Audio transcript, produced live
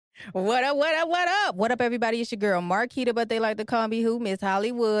What up, what up, what up? What up, everybody? It's your girl, Marquita, but they like to call me who? Miss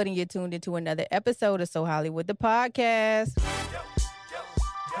Hollywood, and you're tuned into another episode of So Hollywood, the podcast.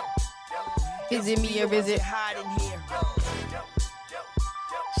 Visit me or visit.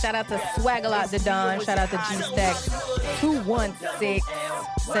 Shout out to Swaggalot the Don. Shout out to G-Stack 216,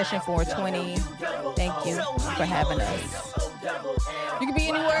 session 420. Thank you for having us. You can be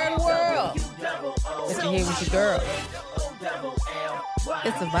anywhere in the world, but you're here with your girl.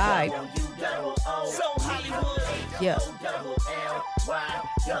 It's a vibe. Yeah.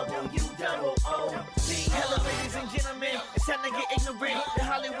 Hello, ladies and gentlemen. It's time to get ignorant. The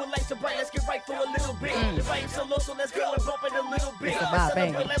Hollywood lights are bright. Let's get right for a little bit. The vibe's so low, so let's go and bump it a little bit. It's a vibe,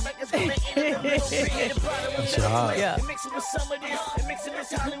 ain't it? Yeah. Mix it with some of this. And mix it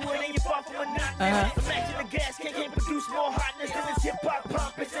with Hollywood, and you're far from monotonous. Imagine the gas can't produce more hotness than this hip hop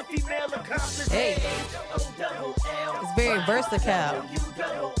pompous and female accomplice. Hey. It's very versatile.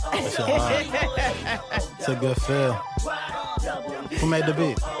 It's a good feel. Who made the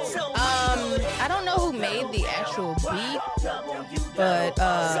beat? I don't know who made the actual beat, but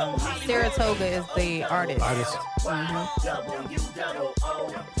Saratoga is the artist.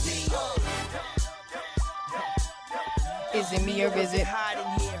 Is it me or visit?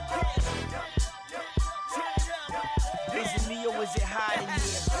 Visit me or is it hot in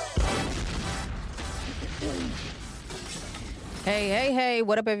here? Hey,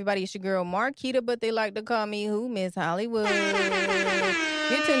 what up, everybody? It's your girl, Marquita, but they like to call me who? Miss Hollywood.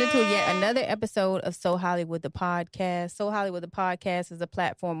 You're tuned into yet another episode of So Hollywood, the podcast. So Hollywood, the podcast is a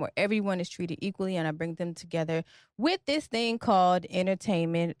platform where everyone is treated equally, and I bring them together with this thing called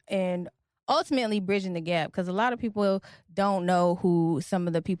entertainment and ultimately bridging the gap, because a lot of people don't know who some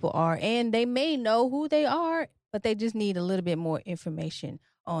of the people are, and they may know who they are, but they just need a little bit more information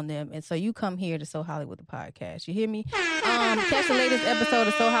on them. And so you come here to So Hollywood, the podcast. You hear me? Catch the latest episode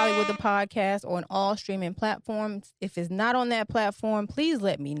of So Hollywood, the podcast on all streaming platforms. If it's not on that platform, please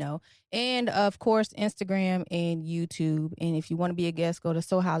let me know. And of course, Instagram and YouTube. And if you want to be a guest, go to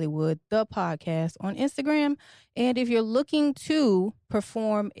So Hollywood, the podcast on Instagram. And if you're looking to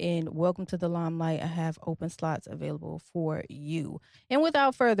perform in Welcome to the Limelight, I have open slots available for you. And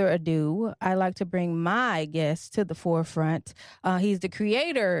without further ado, I like to bring my guest to the forefront. He's the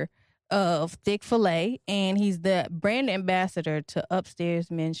creator of Thick Filet, and he's the brand ambassador to Upstairs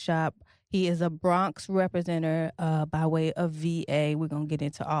Men's Shop. He is a Bronx representative by way of VA. We're going to get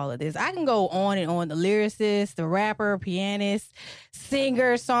into all of this. I can go on and on. The lyricist, the rapper, pianist,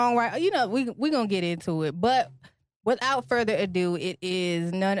 singer, songwriter. You know, we're going to get into it. But without further ado, it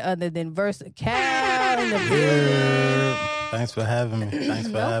is none other than Versatile in the building. Thanks for having me.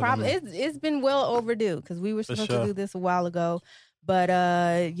 No problem. It's been well overdue, because we were supposed to do this a while ago. But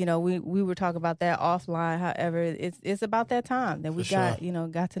you know, we were talking about that offline. However, it's about that time that we got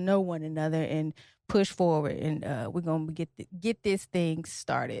to know one another and push forward, and we're gonna get this thing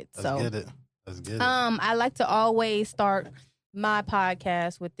started. Let's get it. I like to always start my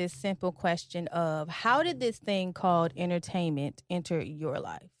podcast with this simple question of, how did this thing called entertainment enter your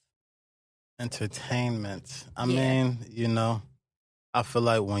life? Entertainment. I mean, you know, I feel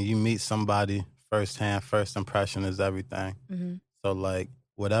like when you meet somebody firsthand, first impression is everything. Mm-hmm. So, like,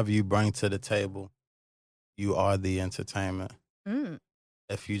 whatever you bring to the table, you are the entertainment. Mm.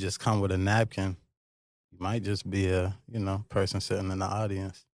 If you just come with a napkin, you might just be a, person sitting in the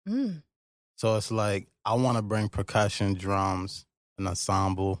audience. Mm. So it's like, I want to bring percussion, drums, an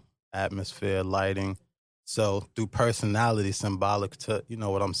ensemble, atmosphere, lighting. So through personality, symbolic to, you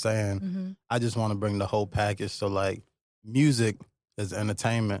know what I'm saying? Mm-hmm. I just want to bring the whole package. So, like, music is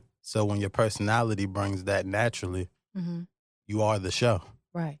entertainment. So when your personality brings that naturally, mm-hmm. you are the show.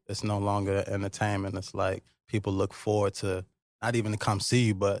 Right. It's no longer entertainment. It's like people look forward to not even to come see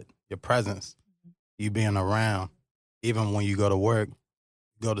you, but your presence, mm-hmm. you being around. Even when you go to work,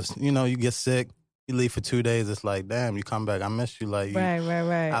 you get sick, you leave for 2 days. It's like, damn, you come back. I miss you. Like,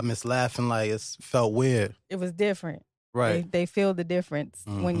 right. I miss laughing. Like, it felt weird. It was different. Right. They feel the difference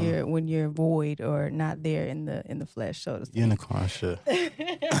mm-hmm. when you're void or not there in the flesh, so to speak. Unicorn shit.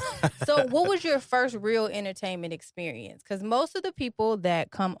 So what was your first real entertainment experience? Because most of the people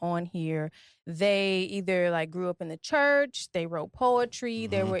that come on here, they either like grew up in the church, they wrote poetry,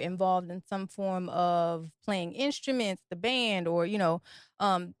 mm-hmm. they were involved in some form of playing instruments, the band, or,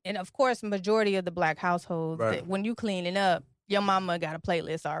 and of course, majority of the Black households, right. when you cleaning up, your mama got a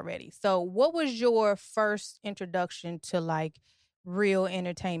playlist already. So what was your first introduction to like real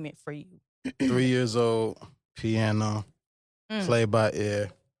entertainment for you? 3 years old, piano, play by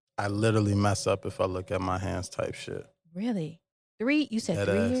ear. I literally mess up if I look at my hands type shit. Really? You said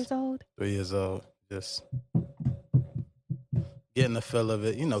 3 years old? 3 years old. getting the feel of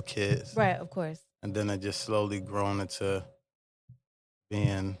it, kids. Right, of course. And then it just slowly grown into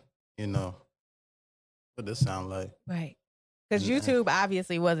being, what this sound like? Right. Because YouTube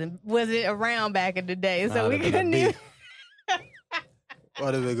obviously wasn't around back in the day, so we couldn't even.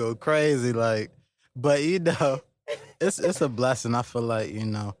 What if it go crazy? But it's a blessing. I feel like,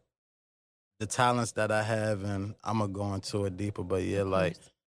 the talents that I have, and I'm going to go into it deeper, but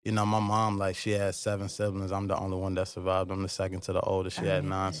my mom, she had 7 siblings. I'm the only one that survived. I'm the second to the oldest. She had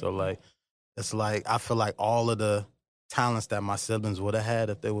 9. So, it's I feel like all of the talents that my siblings would have had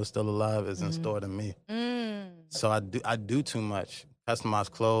if they were still alive is in store in me. So I do too much. Customize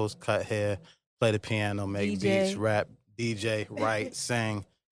clothes, cut hair, play the piano, make beats, rap, DJ, write, sing,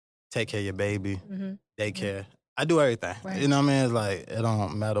 take care of your baby, daycare. I do everything. Right. You know what I mean? It's it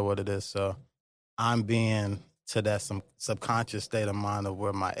don't matter what it is. So I'm being to that some subconscious state of mind of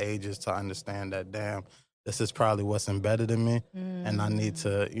where my age is to understand that, damn, this is probably what's embedded in me. And I need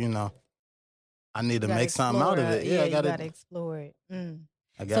to, I need to make something out of it. Yeah, I gotta explore it.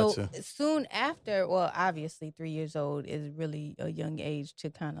 I got to. Soon after, well, obviously 3 years old is really a young age to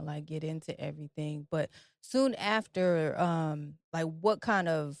kind of get into everything. But soon after, what kind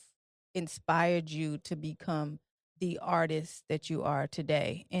of inspired you to become the artist that you are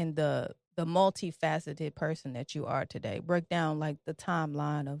today and the multifaceted person that you are today? Break down the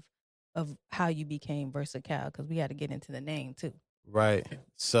timeline of how you became Versatile, because we had to get into the name too. Right.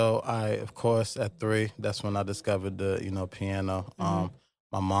 So of course, at 3, that's when I discovered the, piano.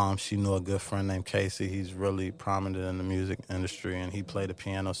 My mom, she knew a good friend named Casey. He's really prominent in the music industry, and he played the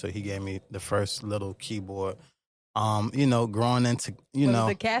piano. So he gave me the first little keyboard. Growing into,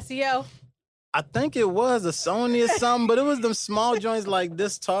 Was it Casio? I think it was a Sony or something, but it was them small joints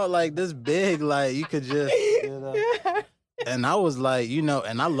this tall, this big, you could just, And I was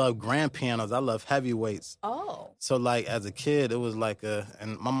and I love grand pianos. I love heavyweights. Oh. So as a kid, it was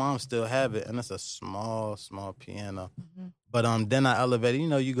and my mom still have it, and it's a small, small piano. But then I elevated.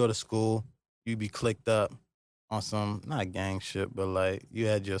 You go to school, you be clicked up on some, not gang shit, but you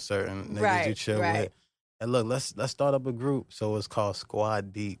had your certain niggas you chill with. And look, let's start up a group. So it's called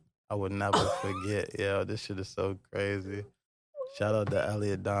Squad Deep. I would never forget. Yeah, this shit is so crazy. Shout out to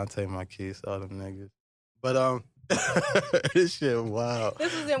Elliot, Dante, Marquise, all them niggas. But this shit wow.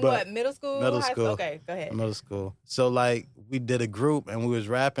 This was in what, middle school? Middle high school. Okay, go ahead. Middle school. So we did a group and we was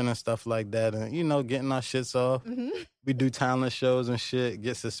rapping and stuff like that, and getting our shits off. We do talent shows and shit.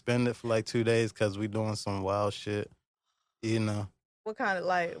 Get suspended for 2 days because we doing some wild shit. What kind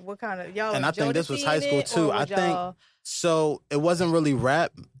of y'all? And I think this was high school too. I think so. It wasn't really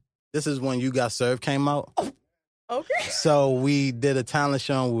rap. This is when You Got Served came out. Oh, okay. So we did a talent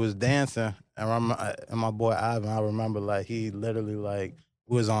show and we was dancing. And my boy Ivan, I remember he literally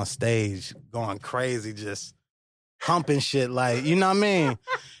was on stage going crazy, just humping shit, you know what I mean?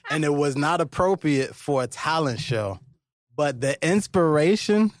 And it was not appropriate for a talent show. But the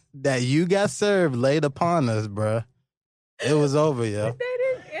inspiration that You Got Served laid upon us, bruh, it was over, yo.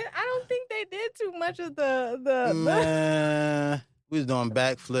 I don't think they did too much of the Man, we was doing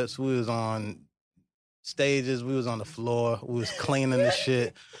backflips. We was on stages. We was on the floor. We was cleaning the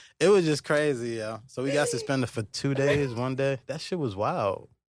shit. It was just crazy, yo. So we got suspended for 2 days, 1 day. That shit was wild.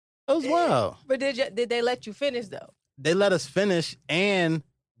 It was wild. But did they let you finish though? They let us finish, and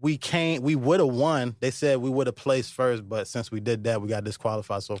we would have won. They said we would have placed first, but since we did that, we got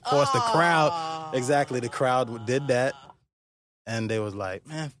disqualified. So of course the crowd did that, and they was like,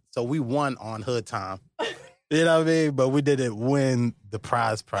 man. So we won on hood time. You know what I mean? But we didn't win the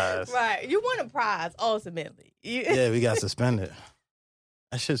prize. Right. You won a prize ultimately. Yeah, we got suspended.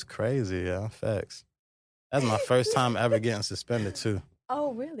 That shit's crazy, yeah. Facts. That's my first time ever getting suspended, too.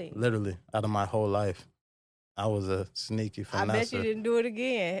 Oh, really? Literally, out of my whole life. I was a sneaky finesser. I bet you didn't do it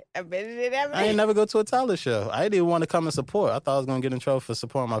again. I bet you didn't ever. I ain't never go to a talent show. I didn't even want to come and support. I thought I was going to get in trouble for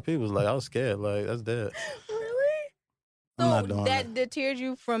supporting my people. I was scared. That's dead. Really? I'm not doing that deterred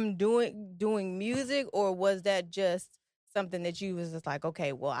you from doing music, or was that just something that you was just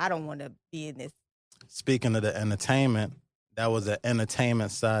okay, well, I don't want to be in this? Speaking of the entertainment, that was an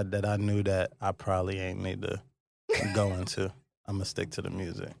entertainment side that I knew that I probably ain't need to go into. I'm going to stick to the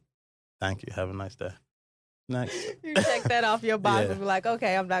music. Thank you. Have a nice day. Next. You check that off your box Yeah. and be like,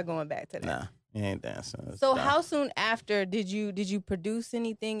 okay, I'm not going back to that. Nah, you ain't dancing. It's So done. how soon after did you produce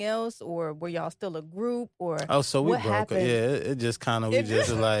anything else, or were y'all still a group, or Oh, so we what broke happened? it. Yeah, it just kind of, we It just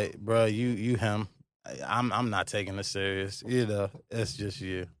just- like, bro, you him. I'm not taking it serious. It's just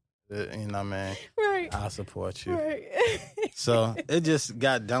you. You know what I mean? Right. I support you. Right. So it just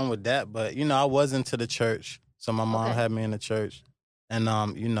got done with that. But, I was into the church. So my mom Okay. had me in the church. And,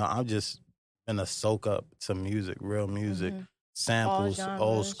 I've just been a soak up to music, real music. Mhm. samples,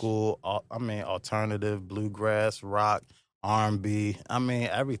 old school, alternative, bluegrass, rock, R&B. I mean,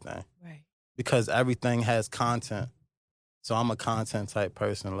 everything. Right. Because everything has content. So I'm a content type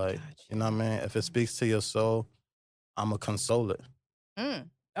person. Like, you know what I mean? If it speaks to your soul, I'm going to console it. Okay.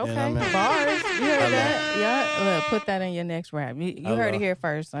 You know what I mean? Bars. You heard that? Yeah. Look, put that in your next rap. You heard it here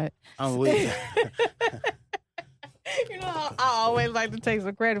first. I'm weak. You know, I always like to take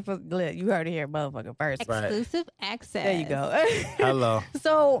some credit for. Look, you heard it here, motherfucker, first. Exclusive access. There you go. Hello.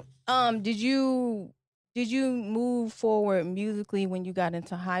 So, did you move forward musically when you got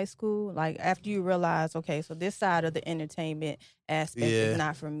into high school? Like after you realized, okay, so this side of the entertainment aspect is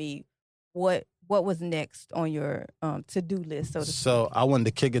not for me. What was next on your to-do list? So I went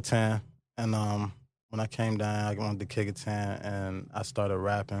to Kickertown, and when I came down, I went to Kickertown, and I started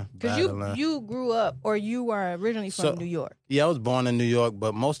rapping. Because you grew up, or you were originally from New York. Yeah, I was born in New York,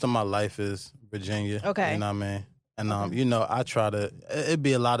 but most of my life is Virginia. Okay. You know what I mean? And, you know, I try to, it'd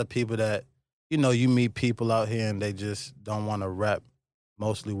be a lot of people that, you know, you meet people out here and they just don't want to rap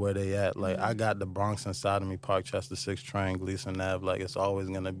mostly where they at. Like, I got the Bronx inside of me, Parkchester 6 Train, Gleason Ave. Like, it's always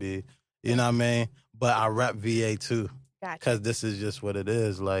going to be, you know what I mean? But I rap VA too. Gotcha. Because this is just what it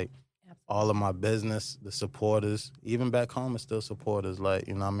is. Like, all of my business, the supporters, even back home, it's still supporters. Like,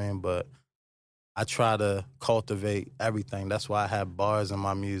 you know what I mean? But I try to cultivate everything. That's why I have bars in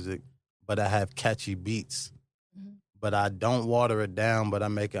my music, but I have catchy beats. But I don't water it down, but I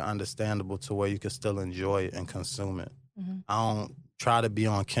make it understandable to where you can still enjoy it and consume it. I don't try to be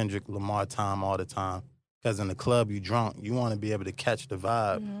on Kendrick Lamar time all the time. Because in the club, you drunk. You want to be able to catch the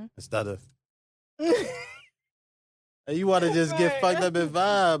vibe instead of... You want to just get fucked up and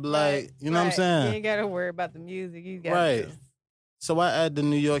vibe. Like, you know what I'm saying? You ain't got to worry about the music. You got Right. So I add the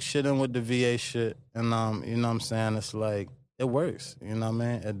New York shit in with the VA shit. And, you know what I'm saying? It's like, it works. You know what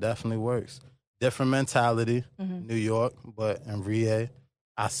I mean? It definitely works. Different mentality, New York, but in VA,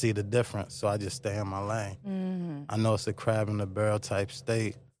 I see the difference, so I just stay in my lane. I know it's a crab in the barrel type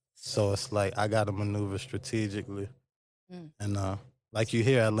state, so it's like I got to maneuver strategically. And like you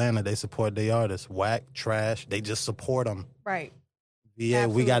hear, Atlanta, they support their artists. Whack, trash, they just support them. Right. VA,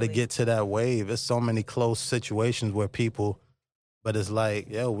 we got to get to that wave. There's so many close situations where people, but it's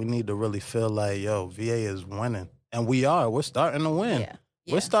like, yo, we need to really feel like, yo, VA is winning. And we're starting to win. Yeah.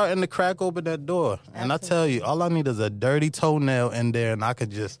 We're starting to crack open that door. Absolutely. And I tell you, all I need is a dirty toenail in there and I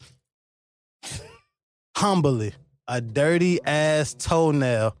could just humbly, a dirty ass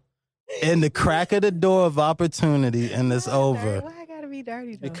toenail in the crack of the door of opportunity and it's over. Why I gotta be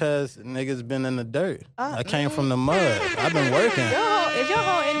dirty though? Because niggas been in the dirt. I came from the mud. I've been working. Is your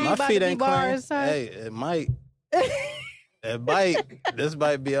whole enemy My about feet to be ain't bars, clean. son? Hey, it might. It might. This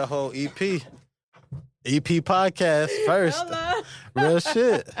might be a whole EP. EP podcast first. Real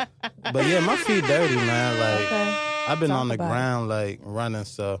shit. But yeah, my feet dirty, man. Like, I've been on the ground, like, running.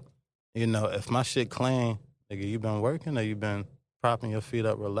 So, you know, if my shit clean, nigga, you been working or you been propping your feet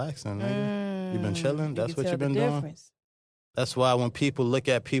up, relaxing, nigga? You been chilling? That's what you been doing? That's why when people look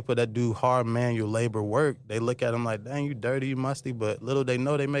at people that do hard manual labor work, they look at them like, dang, you dirty, you musty. But little they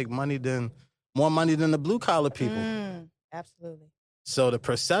know they make more money than the blue collar people. Absolutely. So the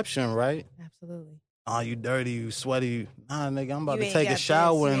perception, right? Absolutely. Oh, you dirty, you sweaty. Nah, nigga, I'm about You to ain't take a got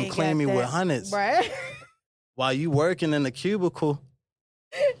shower this, you and ain't clean got me with that. hundreds. Right. While you working in the cubicle.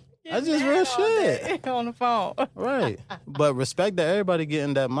 That's just real all shit. day on the phone. Right. But respect that everybody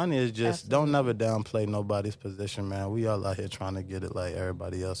getting that money is just, don't never downplay nobody's position, man. We all out here trying to get it like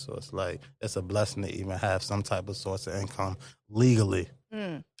everybody else. So it's like, it's a blessing to even have some type of source of income legally.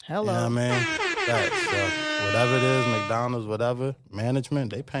 Hello. You know what I mean? Facts. So whatever it is, McDonald's, whatever,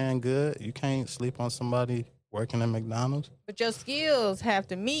 management, they paying good. You can't sleep on somebody working at McDonald's. But your skills have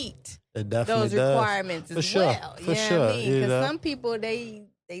to meet It definitely those does. requirements as sure. well. For You know sure. what I mean? You Because know? some people, they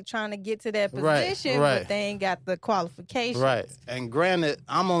trying to get to that Right, position, right. but they ain't got the qualifications. Right. And granted,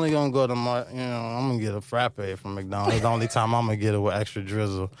 I'm only going to go to I'm going to get a frappe from McDonald's. It's the only time I'm going to get it with extra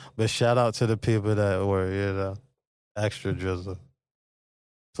drizzle. But shout out to the people that were, you know, extra drizzle.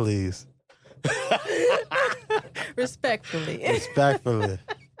 Please. Respectfully. Respectfully.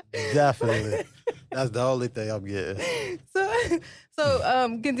 Definitely. That's the only thing I'm getting.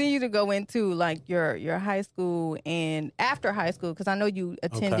 So continue to go into like your high school and after high school, because I know you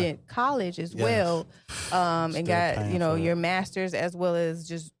attended college as well, and Still got paying for it. your master's as well as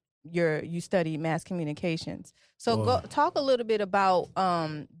just you studied mass communications. So talk a little bit about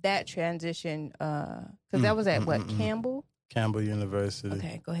that transition, because that was at Campbell. Campbell University.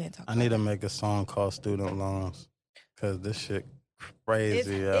 Okay, go ahead and talk. I need to make a song called Student Loans because this shit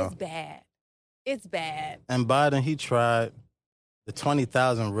crazy, yo. It's bad. It's bad. And Biden, he tried. The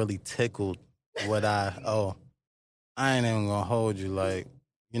 20,000 really tickled what I I ain't even gonna hold you. Like,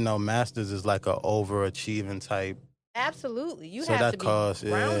 masters is like a overachieving type. Absolutely. You So have that to be costs, yeah.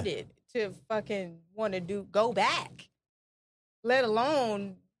 grounded to fucking want to go back. Let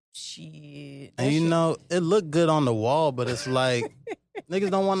alone, shit. And it looked good on the wall, but it's like,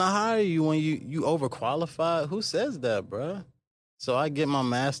 niggas don't want to hire you when you overqualified. Who says that, bruh? So I get my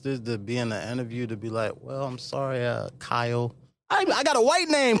masters to be in the interview to be like, well, I'm sorry, Kyle. I got a white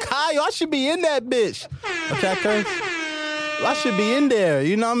name, Kyle. I should be in that bitch. Okay, curse? I should be in there.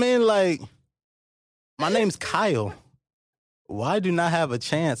 You know what I mean? Like, my name's Kyle. Why do not have a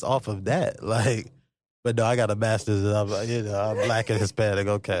chance off of that? Like, but no, I got a master's. I'm black and Hispanic.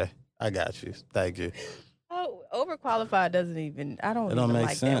 Okay, I got you. Thank you. Oh, overqualified doesn't even. I don't It even don't make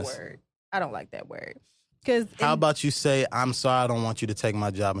like sense. that word. I don't like that word. Because How about you say, I'm sorry, I don't want you to take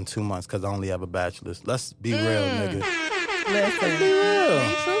my job in 2 months because I only have a bachelor's. Let's be real, nigga. Listen, Be real.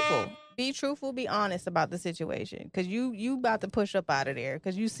 be truthful. Be truthful. Be honest about the situation. Because you about to push up out of there.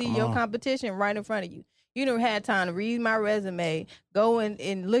 Because you see your competition right in front of you. You never had time to read my resume, go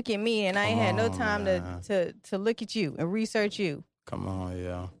and look at me, and I ain't had no time to look at you and research you. Come on,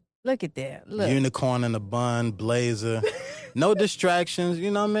 yo. Look at that. Look. Unicorn in a bun, blazer. No distractions, you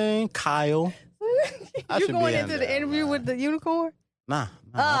know what I mean? Kyle. You going into the interview with the unicorn? Nah.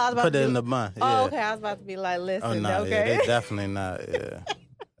 I was about Put to it be- in the bun. Oh, Yeah. okay. I was about to be like, listen, Oh, no, okay. yeah, they definitely not, yeah.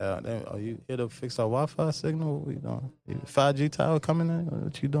 Are you here to fix our Wi-Fi signal? What we doing? 5G tower coming in?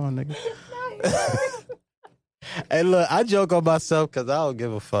 What you doing, nigga? Hey, look, I joke on myself because I don't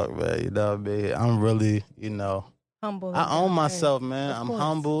give a fuck, man. You know what I mean? I'm really, Humble. I own myself, man. I'm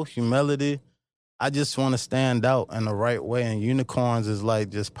humble, humility. I just want to stand out in the right way, and unicorns is like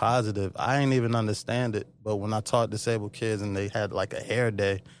just positive. I ain't even understand it, but when I taught disabled kids and they had like a hair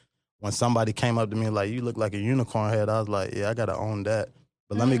day, when somebody came up to me like, you look like a unicorn head, I was like, yeah, I got to own that.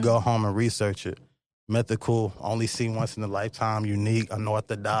 But let me go home and research it. Mythical, only seen once in a lifetime, unique,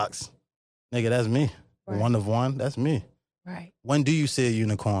 unorthodox. Nigga, that's me. Right. One of one, that's me. Right. When do you see a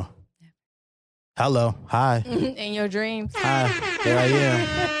unicorn? Hello, hi. In your dreams. Hi, here I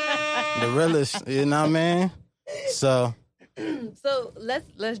am. The realest, you know what I mean? So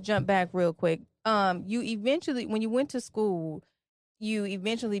let's jump back real quick. You eventually, when you went to school, you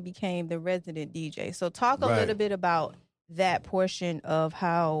eventually became the resident DJ. So talk a Right. little bit about that portion of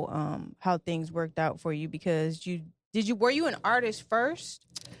how things worked out for you, because were you an artist first?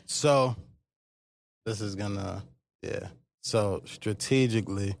 So this is So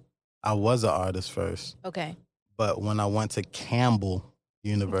strategically, I was an artist first. Okay. But when I went to Campbell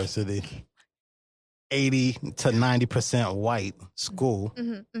University, 80 to 90% white school,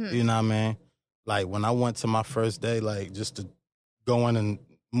 you know what I mean? Like when I went to my first day, like just to go in and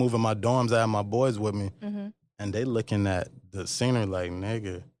moving my dorms, I had my boys with me. And they looking at the scenery like,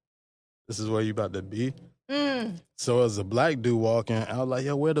 nigga, this is where you about to be? So as a black dude walking, I was like,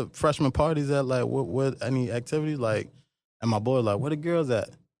 yo, where the freshman parties at? Like, what any activities? Like, and my boy like, where the girls at?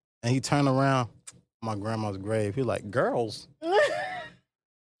 And he turned around, my grandma's grave. He like, girls?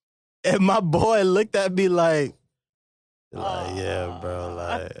 And my boy looked at me like, yeah, bro,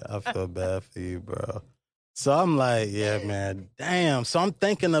 like, I feel bad for you, bro. So I'm like, yeah, man, damn. So I'm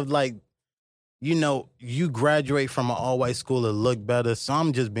thinking of like, you graduate from an all-white school to look better, so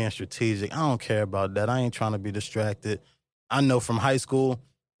I'm just being strategic. I don't care about that. I ain't trying to be distracted. I know from high school,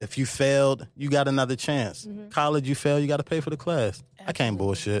 if you failed, you got another chance. College, you failed, you got to pay for the class. Absolutely. I can't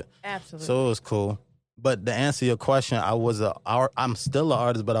bullshit. Absolutely. So it was cool. But to answer your question, I'm still an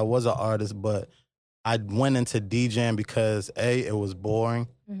artist, but I was an artist, but I went into DJing because A, it was boring.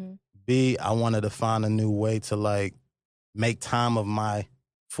 B, I wanted to find a new way to like make time of my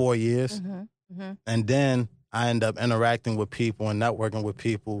 4 years. And then I ended up interacting with people and networking with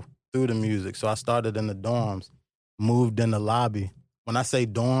people through the music. So I started in the dorms, moved in the lobby. When I say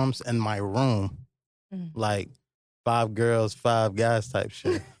dorms, in my room, like 5 girls, 5 guys type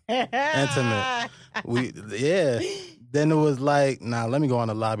shit. Intimate. Then it was like, nah, let me go in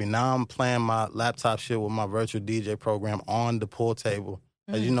the lobby. Now I'm playing my laptop shit with my virtual DJ program on the pool table.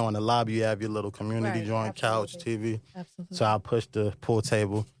 As you know, in the lobby, you have your little community joint, couch, TV. Absolutely. So I pushed the pool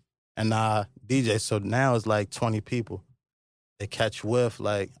table and DJ. So now it's like 20 people. They catch whiff,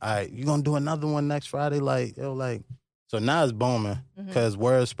 like, all right, you gonna do another one next Friday? Like, so now it's booming because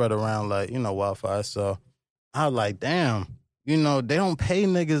word spread around like, wildfire. So I was like, damn, they don't pay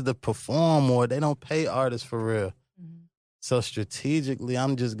niggas to perform, or they don't pay artists for real. So strategically,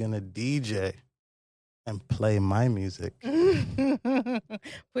 I'm just gonna DJ and play my music.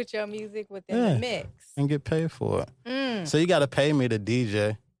 Put your music within the mix. And get paid for it. So you got to pay me to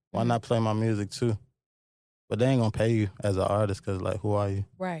DJ. Why not play my music too? But they ain't going to pay you as an artist because, like, who are you?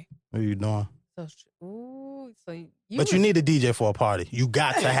 Right. What are you doing? So But you need a DJ for a party. You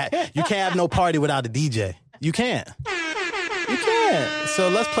got to have. You can't have no party without a DJ. You can't. You can't. So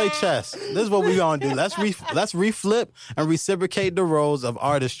let's play chess. This is what we're gonna do. Let's reflip and reciprocate the roles of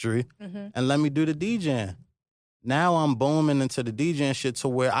artistry, and let me do the DJing. Now I'm booming into the DJing shit to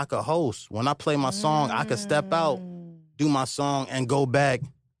where I could host. When I play my song, I could step out, do my song, and go back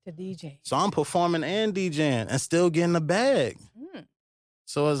to DJ. So I'm performing and DJing and still getting the bag.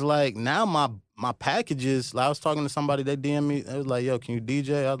 So it's like now my packages. Like I was talking to somebody, they DM me. It was like, "Yo, can you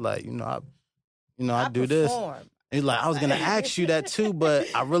DJ?" I was like, I do this. He's like, I was gonna ask you that too, but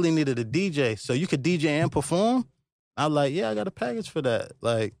I really needed a DJ. So you could DJ and perform? I was like, yeah, I got a package for that.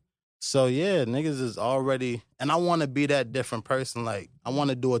 Like, so yeah, niggas is already, and I want to be that different person. Like, I want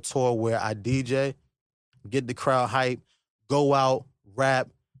to do a tour where I DJ, get the crowd hype, go out, rap,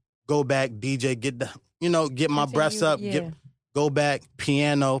 go back, DJ, get my breaths up, go back,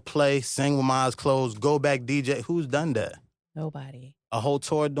 piano, play, sing with my eyes closed, go back, DJ. Who's done that? Nobody. A whole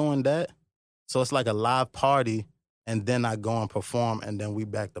tour doing that? So it's like a live party, and then I go and perform, and then we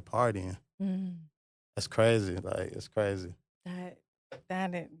back to partying. That's crazy. Like, it's crazy.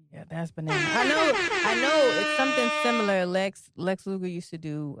 That's bananas. I know it's something similar. Lex Luger used to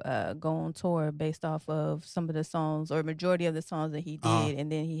do go on tour based off of some of the songs or majority of the songs that he did,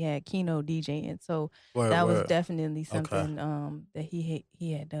 and then he had Keno DJing. So that was definitely something that he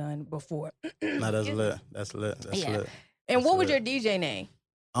had done before. No, that's lit. That's lit. That's lit. And what was your DJ name?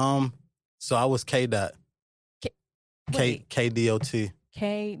 So I was K-Dot. K-D-O-T.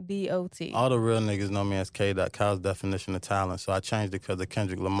 K-D-O-T. All the real niggas know me as K-Dot, Kyle's definition of talent. So I changed it because the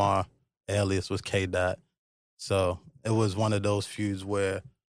Kendrick Lamar alias was K-Dot. So it was one of those feuds where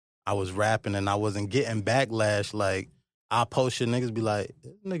I was rapping and I wasn't getting backlash. Like, I post shit, niggas be like,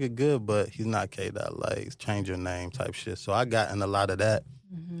 this nigga good, but he's not K-Dot. Like, change your name type shit. So I got in a lot of that.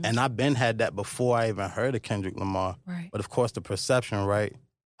 And I've been had that before I even heard of Kendrick Lamar. Right. But of course, the perception, right?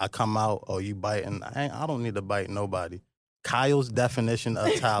 I come out, oh, you biting. I don't need to bite nobody. Kyle's definition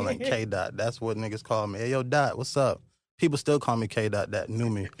of talent, K-Dot. That's what niggas call me. Hey, yo, Dot, what's up? People still call me K-Dot that knew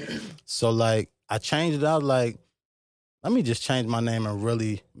me. So, like, I changed it out. Like, let me just change my name and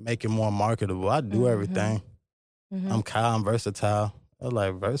really make it more marketable. I do everything. I'm Kyle. I'm versatile. I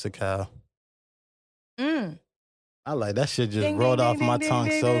like versatile. I like that shit just rolled off my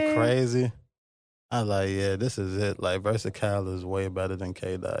tongue so crazy. I like, yeah, this is it. Like, versatile is way better than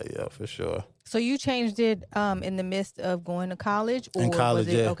K-Dot, yeah, for sure. So you changed it in the midst of going to college? Or in college,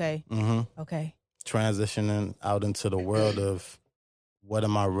 was it, yeah. Okay. Okay. Transitioning out into the world of what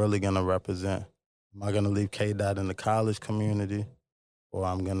am I really going to represent? Am I going to leave K-Dot in the college community, or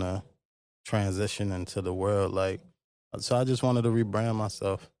I'm going to transition into the world? Like, so I just wanted to rebrand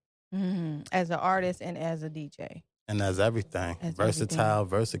myself. As an artist and as a DJ. And as everything.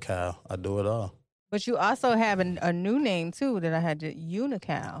 Versatile. I do it all. But you also have a new name, too, that I had to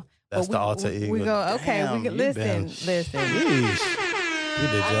Unical. That's the alter ego. We go, okay, Damn, we can listen. Yeesh. You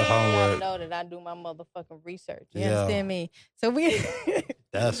did your homework. I know that I do my motherfucking research. You understand me? So we...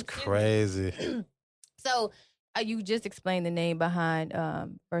 That's crazy. So you just explained the name behind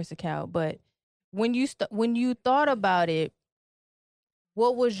Versatile, but when you thought about it,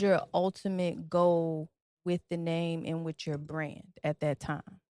 what was your ultimate goal with the name and with your brand at that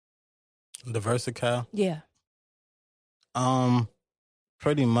time? The Versatile? Yeah.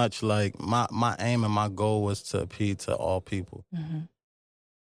 Pretty much like my aim and my goal was to appeal to all people.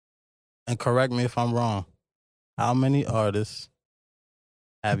 And correct me if I'm wrong. How many artists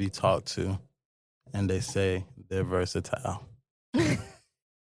have you talked to and they say they're versatile? It's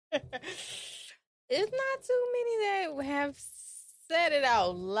not too many that have said it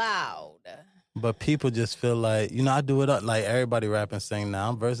out loud. But people just feel like, I do it all. Like, everybody rap and sing now.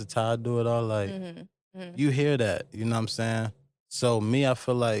 I'm versatile, I do it all. Like, you hear that, you know what I'm saying? So me, I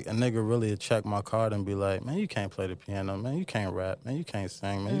feel like a nigga really check my card and be like, man, you can't play the piano, man, you can't rap, man, you can't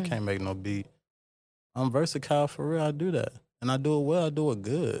sing, man, you can't make no beat. I'm versatile for real, I do that. And I do it well, I do it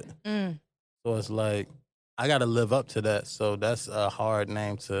good. So it's like, I got to live up to that. So that's a hard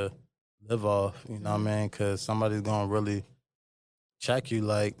name to live off, you know what I mean? Because somebody's going to really check you.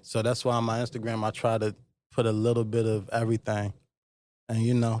 Like, so that's why on my Instagram, I try to put a little bit of everything.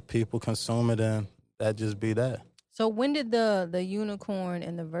 And, people consume it, and that just be that. So when did the unicorn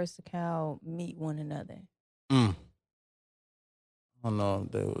and the Versatile meet one another? I don't know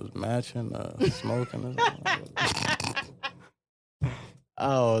if they was matching, smoking or something.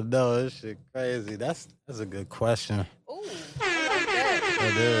 Oh, no, this shit crazy. That's a good question. Ooh, I like that.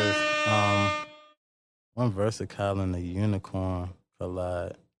 It is. When Versatile and the unicorn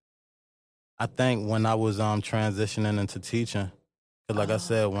collide, I think when I was transitioning into teaching, because like I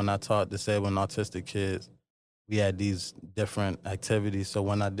said, when I taught disabled and autistic kids, we had these different activities. So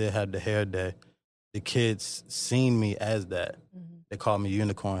when I did have the hair day, the kids seen me as that. Mm-hmm. They called me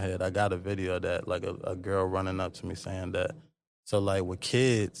Unicorn Head. I got a video of that, like a girl running up to me saying that. So like with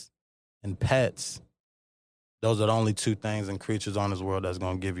kids and pets, those are the only two things and creatures on this world that's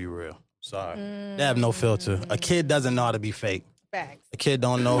going to give you real. Sorry. They have no filter. A kid doesn't know how to be fake. Facts. A kid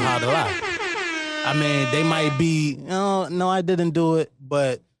don't know how to lie. I mean, they might be, no, I didn't do it,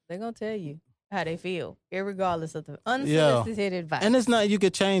 but they're going to tell you how they feel, irregardless of the unsolicited advice. And it's not you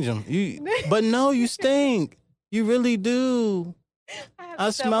could change them. But no, you stink. You really do.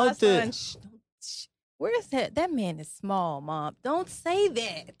 I smelled it. Where is that? That man is small, Mom. Don't say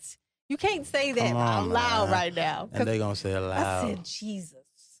that. You can't say that out loud right now. And they're going to say it loud. I said, Jesus.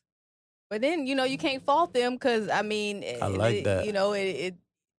 But then, you can't fault them because, I mean. I like that.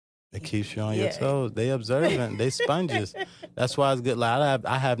 It keeps you on your toes. They observant. They sponges. That's why it's good. Like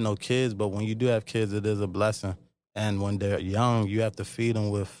I have no kids, but when you do have kids, it is a blessing. And when they're young, you have to feed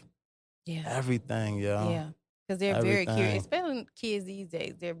them with everything, yo. Yeah. Because they're very curious. Especially kids these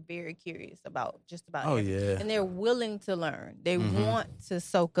days, they're very curious about just about everything. Yeah. And they're willing to learn. They want to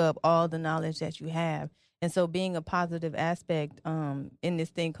soak up all the knowledge that you have. And so being a positive aspect in this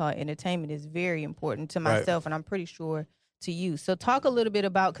thing called entertainment is very important to myself, and I'm pretty sure to you. So talk a little bit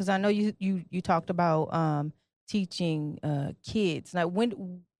about, because I know you talked about teaching kids. Like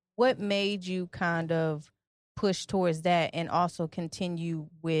what made you kind of push towards that and also continue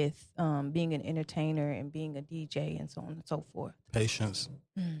with being an entertainer and being a DJ and so on and so forth? Patience.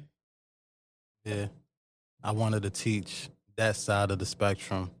 Yeah. I wanted to teach that side of the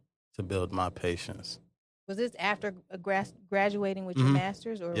spectrum to build my patience. Was this after graduating with your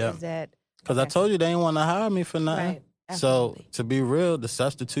master's, or was that? Because I told you they didn't want to hire me for nothing. Right. Absolutely. So to be real, the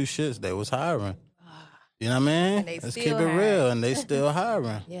substitute shits, they was hiring. You know what I mean? Let's keep it real, and they still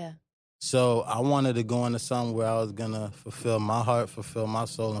hiring. Yeah. So I wanted to go into something where I was gonna fulfill my heart, fulfill my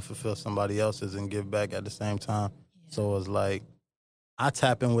soul, and fulfill somebody else's, and give back at the same time. Yeah. So it was like I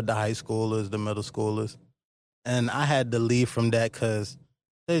tap in with the high schoolers, the middle schoolers, and I had to leave from that because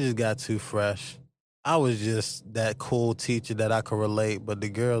they just got too fresh. I was just that cool teacher that I could relate, but the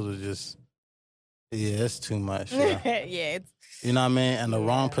girls was just, it's too much. Yeah, it's, you know what I mean? And the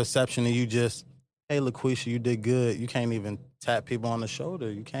wrong perception of you just, hey, LaQuisha, you did good. You can't even tap people on the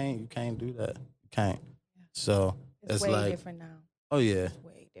shoulder. You can't do that. You can't. So it's way like different now. Oh yeah. It's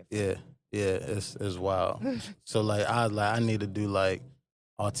way different. Yeah, it's wild. So like I need to do like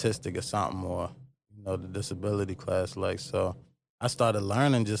autistic or something, or the disability class. Like, so I started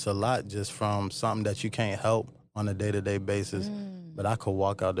learning just a lot just from something that you can't help on a day-to-day basis. But I could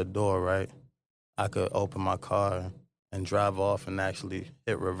walk out the door, right? I could open my car and drive off and actually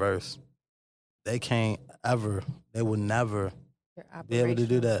hit reverse. They would never be able to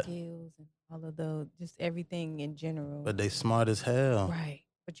do that. Skills and all of just everything in general. But they smart as hell. Right.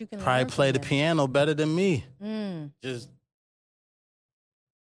 But you can probably play the piano better than me. Just.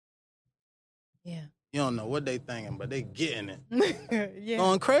 Yeah. You don't know what they thinking, but they getting it. Yeah.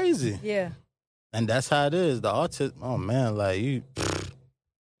 Going crazy. Yeah. And that's how it is. The autism, oh man, like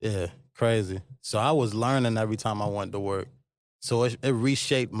crazy. So I was learning every time I went to work. So it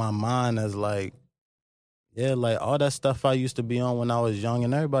reshaped my mind as like all that stuff I used to be on when I was young,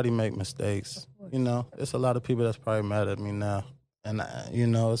 and everybody make mistakes. It's a lot of people that's probably mad at me now. And,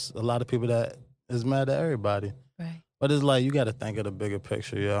 it's a lot of people that is mad at everybody. Right. But it's like, you got to think of the bigger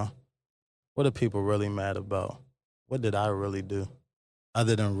picture, yo. What are people really mad about? What did I really do?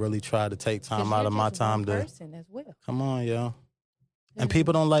 Other than really try to take time out of my time to. Person as well. Come on, yo. And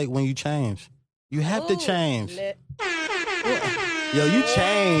people don't like when you change. You have to change. Yo, you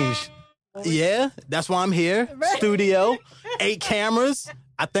change. Yeah, that's why I'm here. Right. Studio, 8 cameras.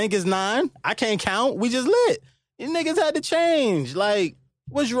 I think it's 9. I can't count. We just lit. You niggas had to change. Like,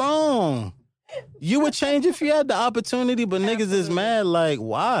 what's wrong? You would change if you had the opportunity, but niggas is mad. Like,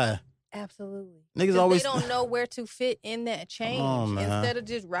 why? Absolutely. Niggas always they don't know where to fit in that change. Instead of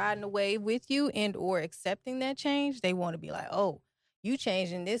just riding away with you and or accepting that change, they want to be like, oh, you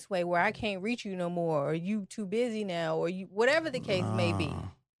changed in this way where I can't reach you no more, or you too busy now, or you whatever the case may be.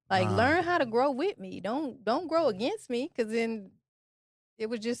 Like, learn how to grow with me. Don't grow against me, because then it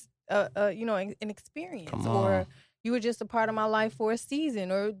was just an experience, or you were just a part of my life for a season,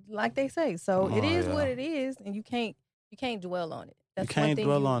 or like they say. So it is what it is, and you can't dwell on it. That's you can't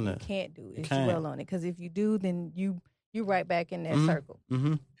dwell on it. You can't do is dwell on it, because if you do, then you right back in that circle.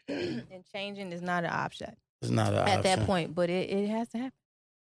 And changing is not an option. It's not an option at that point, but it has to happen.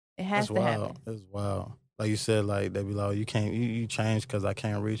 It has to happen. It's wild. Like you said, like they be like, oh, you can't, you change because I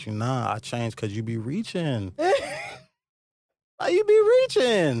can't reach you. Nah, I change because you be reaching. Like, you be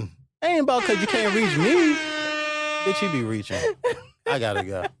reaching. Ain't about because you can't reach me. Bitch, he be reaching. I gotta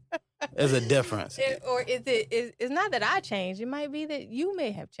go. There's a difference. Or it's not that I changed. It might be that you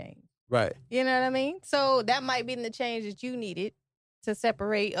may have changed. Right. You know what I mean? So that might be the change that you needed to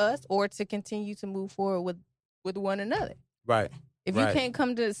separate us or to continue to move forward with one another. Right. If you can't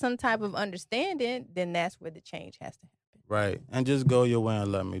come to some type of understanding, then that's where the change has to happen. Right. And just go your way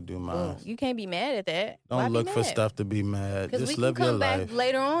and let me do mine. Well, you can't be mad at that. Don't look for stuff to be mad. Just live your life. Because we can come back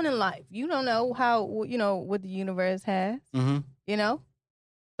later on in life. You don't know how, what the universe has. Mm-hmm. You know?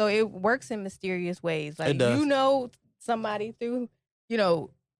 So it works in mysterious ways. Like, it does. You know somebody through,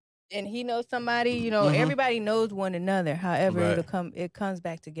 and he knows somebody, everybody knows one another. However, it comes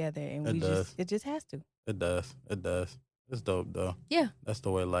back together, and it just has to. It does. It's dope though. Yeah. That's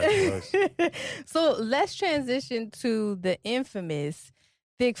the way life works. So let's transition to the infamous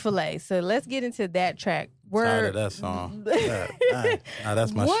Thick Filet. So let's get into that track. Tired of that song.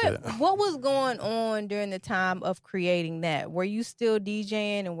 That's my shit. What was going on during the time of creating that? Were you still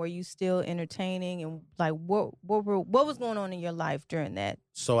DJing and were you still entertaining? And like what was going on in your life during that?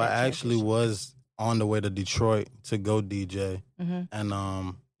 So I actually was on the way to Detroit to go DJ. Mm-hmm.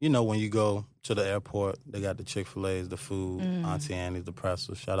 And when you go to the airport, they got the Chick-fil-A's, the food, Auntie Annie's, the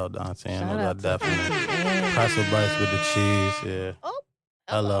pretzels. Shout out to Auntie Annie. I definitely pretzel bites with the cheese. Yeah. Oh,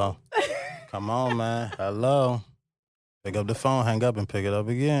 hello. Come on, man. Hello. Pick up the phone, hang up, and pick it up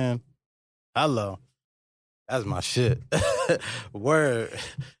again. Hello. That's my shit. Word.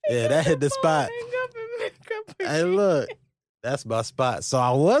 Yeah, that hit the spot. Hey, look. That's my spot. So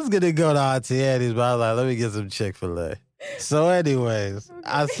I was going to go to Auntie Annie's, but I was like, let me get some Chick-fil-A. So anyways,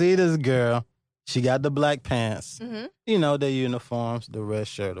 I see this girl. She got the black pants, their uniforms, the red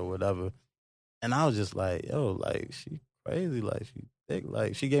shirt or whatever. And I was just like, yo, like, she crazy, like, she thick.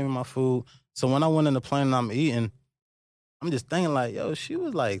 Like, she gave me my food. So when I went in the plane and I'm eating, I'm just thinking like, yo, she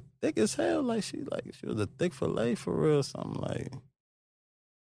was like thick as hell. Like, she was a thick filet for real. So I'm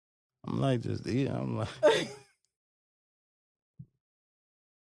like just eating. I'm like...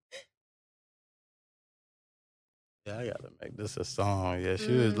 Yeah, I gotta make this a song. Yeah,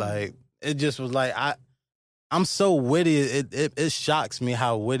 she was like, it just was like, I'm so witty. It shocks me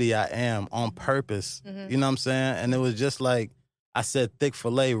how witty I am on purpose. You know what I'm saying? And it was just like, I said thick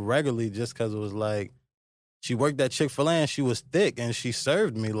filet regularly just because it was like, she worked at Chick-fil-A and she was thick and she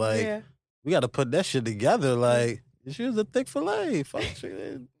served me. Like, we got to put that shit together. Like, she was a thick filet. Fuck,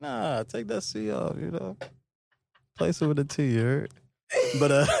 nah, take that C off, Place it with a T, you heard?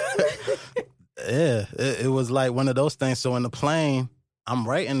 But, yeah, it was like one of those things. So in the plane, I'm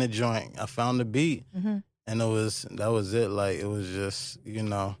right in the joint. I found the beat, and that was it. Like, it was just,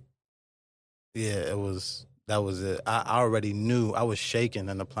 that was it. I already knew. I was shaking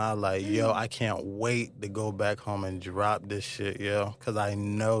in the plane. Like, yo, I can't wait to go back home and drop this shit, yo, because I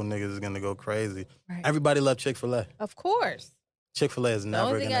know niggas is gonna go crazy. Right. Everybody love Chick-fil-A. Of course. Chick-fil-A is never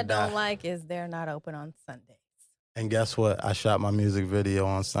gonna die. The only thing I don't like is they're not open on Sundays. And guess what? I shot my music video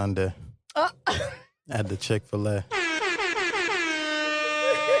on Sunday. At the Chick-fil-A.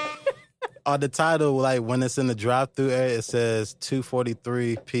 On the title, like when it's in the drive-thru area, it says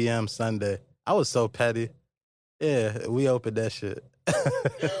 2:43 p.m. Sunday. I was so petty. Yeah, we opened that shit.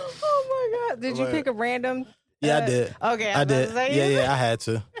 Oh my God. Did you pick a random? Yeah, I did. Okay. I did. Yeah, I had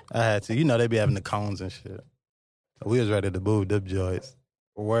to. They be having the cones and shit. We was ready to move them joints.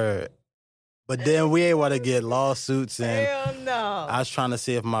 Word. But then we ain't want to get lawsuits and hell no. I was trying to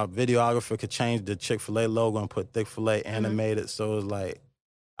see if my videographer could change the Chick-fil-A logo and put Thick Filet animated. So it was like,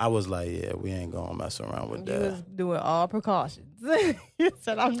 I was like, yeah, we ain't gonna mess around with that. You was doing all precautions. You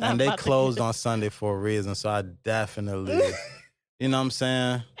said, I'm not. And they closed on Sunday for a reason, so I definitely, you know what I'm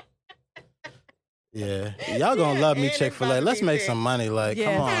saying? Yeah. Y'all gonna love me, Chick-fil-A. Let's make some money. Like,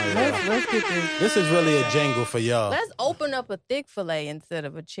 come on. Let's get this. This is really a jingle for y'all. Let's open up a Thick Filet instead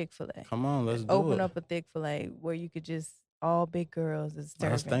of a Chick-fil-A. Come on, let's do it. Open up a Thick Filet where you could just, all big girls is serving.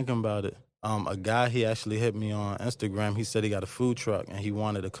 I was thinking about it. A guy, he actually hit me on Instagram. He said he got a food truck and he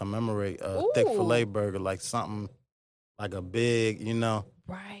wanted to commemorate a Thick Filet burger, like something like a big,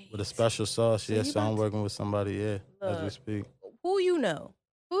 right, with a special sauce. So I'm working with somebody, as we speak. Who you know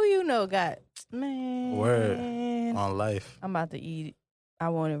got, man. Word on life. I'm about to eat it. I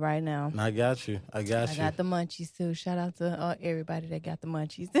want it right now. And I got you. I got the munchies too. Shout out to everybody that got the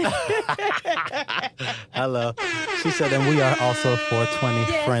munchies. Hello. She said, and we are also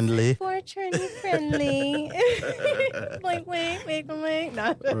 420 friendly. 420 friendly. Blink, blink, blink, blink.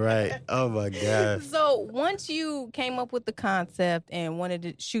 No. Right. Oh my God. So once you came up with the concept and wanted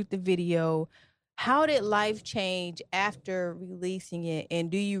to shoot the video, how did life change after releasing it?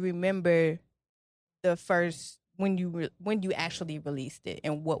 And do you remember the first when you actually released it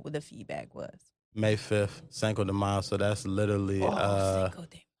and what the feedback was? May 5th, Cinco de Mayo. So that's literally Cinco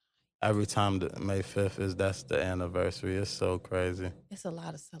de every time May 5th that's the anniversary. It's so crazy. It's a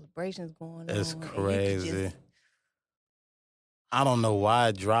lot of celebrations going on. It's and you crazy. can just- I don't know why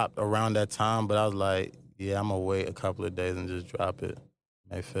it dropped around that time, but I was like, yeah, I'm going to wait a couple of days and just drop it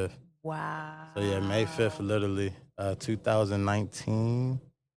May 5th. Wow. So, yeah, May 5th, literally 2019.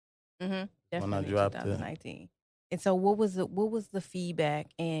 Mm-hmm. Definitely when I dropped 2019. And so what was the feedback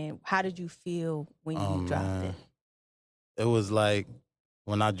and how did you feel when you dropped it? It was like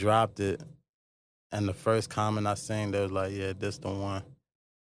when I dropped it and the first comment I seen, they was like, yeah, this the one.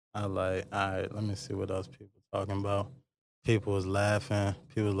 I was like, all right, let me see what else people talking about. People was laughing.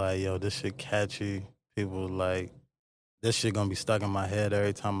 People was like, yo, this shit catchy. People was like, this shit gonna be stuck in my head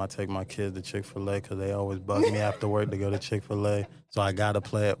every time I take my kids to Chick-fil-A because they always bug me after work to go to Chick-fil-A. So I gotta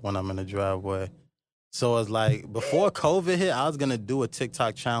play it when I'm in the driveway. So it's like, before COVID hit, I was gonna do a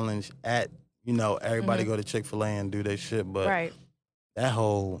TikTok challenge at, everybody go to Chick-fil-A and do their shit. But that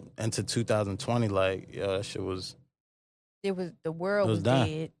whole, into 2020, like, yo, that shit was... The world was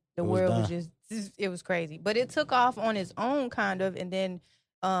dead. The world was just, it was crazy. But it took off on its own, kind of. And then,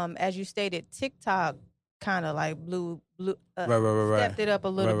 as you stated, TikTok kind of like stepped it up a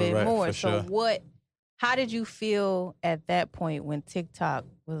little bit more. So sure. How did you feel at that point when TikTok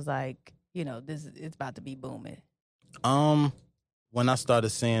was like, it's about to be booming? When I started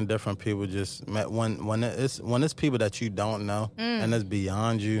seeing different people when it's people that you don't know and it's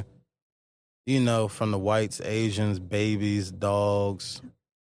beyond you, from the whites, Asians, babies, dogs,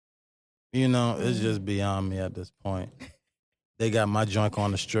 it's just beyond me at this point. They got my junk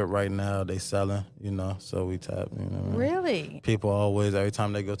on the strip right now. They selling, so we tap, Really? People always, every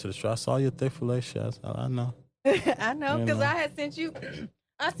time they go to the store, I saw your thick filet shit. I know. I know, because I had sent you,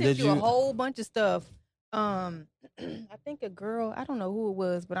 a whole bunch of stuff. I think a girl, I don't know who it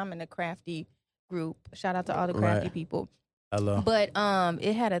was, but I'm in a crafty group. Shout out to all the crafty people. Hello. But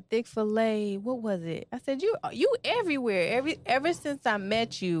it had a thick filet. What was it? I said, you everywhere. Ever since I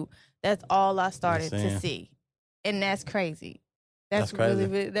met you, that's all I started to see. And that's crazy. That's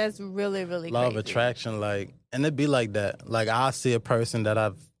crazy. That's really, really Law crazy. of attraction, and it be like that. Like, I see a person that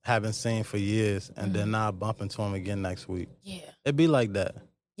I haven't seen for years, and then I bump into him again next week. Yeah. It be like that.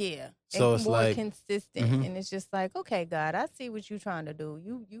 Yeah. So it's it's more like consistent, and it's just like, okay, God, I see what you're trying to do.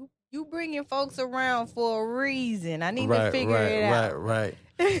 You bringing folks around for a reason. I need to figure it out. Right.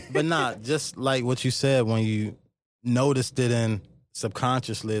 But not just like what you said when you noticed it in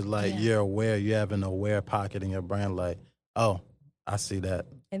subconsciously. It's like you're aware. You have an aware pocket in your brain. Like, oh, I see that.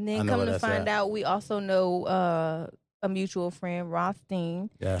 And then come to find out, we also know a mutual friend, Rothstein.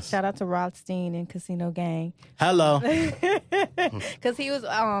 Yes. Shout out to Rothstein and Casino Gang. Hello. Because he was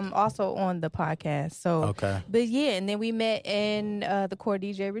also on the podcast. So, okay. But yeah, and then we met in the Core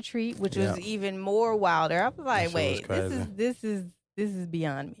DJ retreat, which was even more wilder. I was like, wait, this is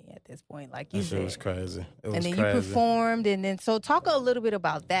beyond me at this point. Like you said, it was crazy. And then you performed, and then so talk a little bit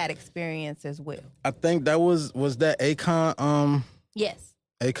about that experience as well. I think that was that Akon. Yes.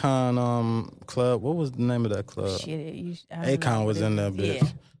 Akon club. What was the name of that club? Akon was in there, bitch.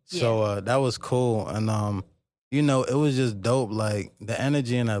 Yeah. So that was cool, and it was just dope. Like, the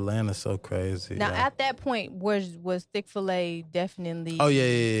energy in Atlanta is so crazy. Now, at that point, was Chick-fil-A definitely? Oh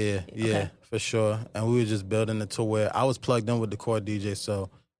yeah, okay. For sure. And we were just building it to where I was plugged in with the Core DJ. So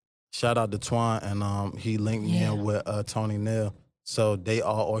shout out to Twan, and he linked me in with Tony Neal. So they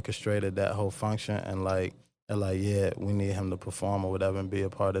all orchestrated that whole function, and they're like, yeah, we need him to perform or whatever and be a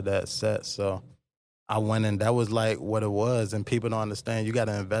part of that set. So I went in. That was like what it was. And people don't understand. You got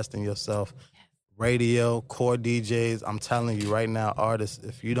to invest in yourself. Radio, Core DJs. I'm telling you right now, artists,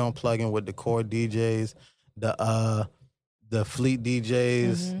 if you don't plug in with the Core DJs, the Fleet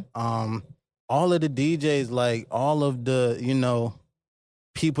DJs, all of the DJs, like all of the,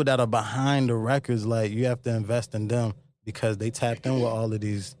 people that are behind the records, like, you have to invest in them because they tapped in with all of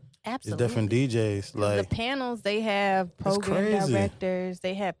these different DJs. Like, the panels, they have program directors,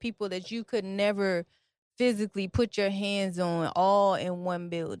 they have people that you could never physically put your hands on, all in one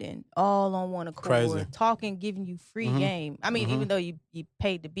building, all on one accord, talking, giving you free game. I mean, even though you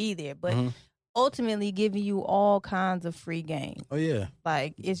paid to be there, but ultimately giving you all kinds of free game. Oh yeah,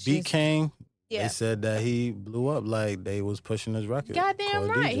 like it's Beat just King. Yeah. They said that he blew up, like they was pushing his record. Goddamn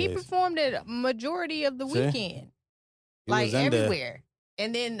right, he performed at majority of the weekend, like everywhere. There.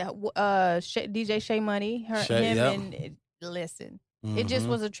 And then DJ Shay Money, and listen. It just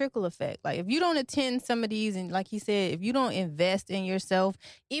was a trickle effect. Like, if you don't attend some of these, and like he said, if you don't invest in yourself,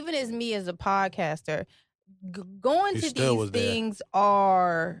 even as me as a podcaster, going to these things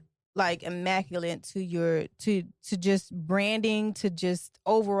are like immaculate to just branding, to just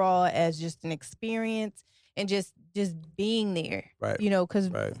overall as just an experience and just being there. Right. You know, because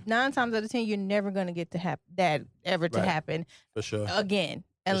Right. 9 times out of 10 you're never gonna get to that ever to Right. happen For sure. again.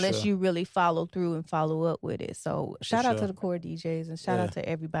 Unless sure. you really follow through and follow up with it. So shout out sure. to the core DJs and shout out to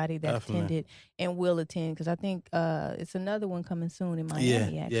everybody that Definitely. attended and will attend, because I think it's another one coming soon in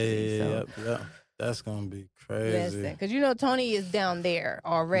Miami. Actually. So, Yep. That's gonna be crazy. because you know Tony is down there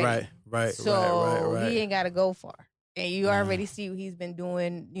already. Right. So Right. he ain't got to go far. And you already see what he's been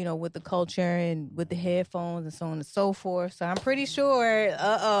doing, you know, with the culture and with the headphones and so on and so forth. So I'm pretty sure,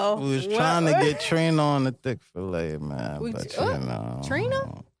 We was trying to get Trina on the thick fillet, man. But, you know.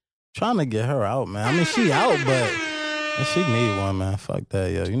 Trina? Trying to get her out, man. I mean, she out, but she need one, man. Fuck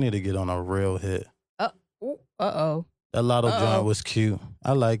that, yo. You need to get on a real hit. Uh-oh. That Lotto joint was cute.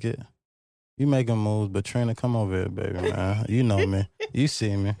 I like it. You making moves, but Trina, come over here, baby, man. You know me. You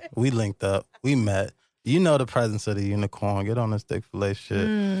see me. We linked up. We met. You know the presence of the unicorn. Get on this thick fillet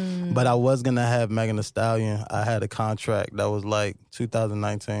shit. But I was going to have Megan Thee Stallion. I had a contract that was like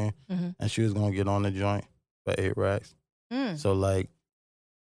 2019, and she was going to get on the joint for 8 racks. So, like,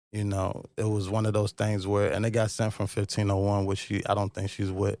 you know, it was one of those things where, and it got sent from 1501, which I don't think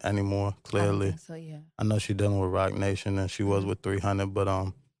she's with anymore, clearly. I don't think so, yeah. I know she's dealing with Rock Nation, and she was with 300,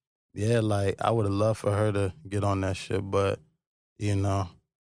 but, yeah, like, I would have loved for her to get on that shit, but, you know,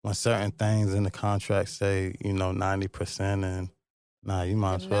 when certain things in the contract say, you know, 90%, and you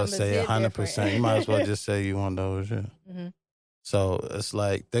might as well say 100%. You might as well just say you want those, yeah. So it's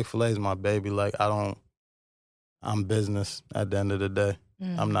like, thick fillet is my baby. Like, I'm business at the end of the day.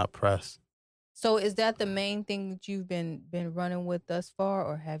 I'm not pressed. So is that the main thing that you've been running with thus far,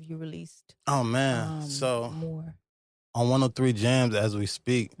 or have you released? Oh man, so more on 103 Jams as we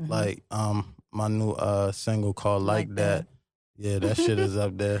speak, like my new single called Like That. Yeah, that shit is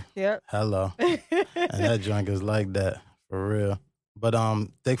up there. Yep. Hello. And that joint is like that, for real. But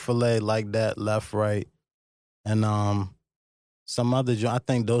thick fillet, Like That, Left Right, and some other joint. I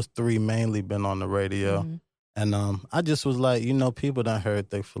think those 3 mainly been on the radio. And I just was like, you know, people done heard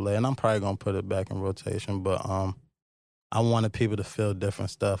thick fillet, and I'm probably gonna put it back in rotation. But I wanted people to feel different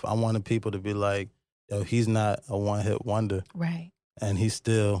stuff. I wanted people to be like, yo, he's not a one-hit wonder, right? And he's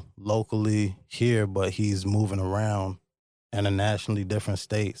still locally here, but he's moving around internationally, different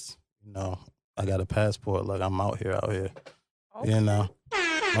states. You know, I got a passport, like I'm out here. Okay. You know,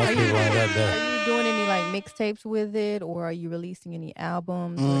 most people ain't got that. Are you doing any like mixtapes with it, or are you releasing any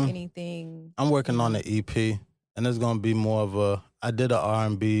albums or anything? I'm working on an EP, and it's gonna be more of I did an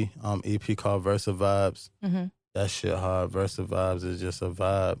R&B EP called Versa Vibes. That shit hard. Versa Vibes is just a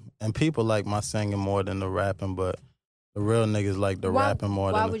vibe, and people like my singing more than the rapping, but the real niggas like the rapping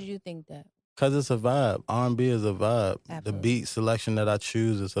more. Why would you think that? Because it's a vibe. R&B is a vibe. Absolutely. The beat selection that I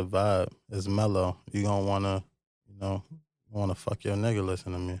choose is a vibe. It's mellow. You gonna wanna, you know, fuck your nigga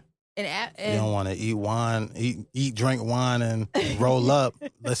listen to me. And you don't want to eat wine, drink wine, and roll up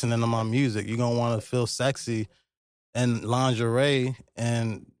listening to my music. You're going to want to feel sexy and lingerie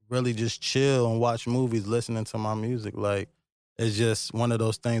and really just chill and watch movies listening to my music. Like, it's just one of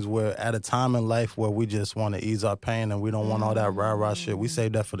those things where at a time in life where we just want to ease our pain and we don't want all that rah-rah shit. We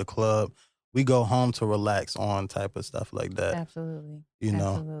save that for the club. We go home to relax on type of stuff like that. Absolutely. You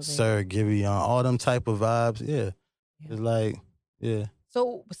know, Sir Giveon, all them type of vibes. Yeah. It's like, yeah.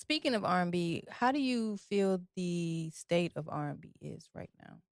 So speaking of R&B, how do you feel the state of R&B is right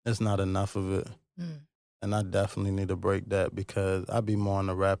now? It's not enough of it. And I definitely need to break that because I be more on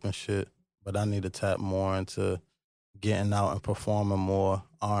the rapping shit, but I need to tap more into getting out and performing more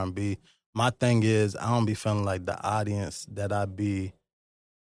R&B. My thing is I don't be feeling like the audience that I be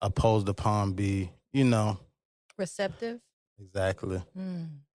opposed upon be, you know. Receptive? Exactly.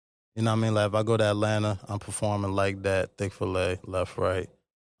 You know what I mean? Like, if I go to Atlanta, I'm performing Like That, thick fillet, Left Right.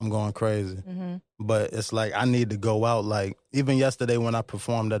 I'm going crazy. But it's like I need to go out. Like, even yesterday when I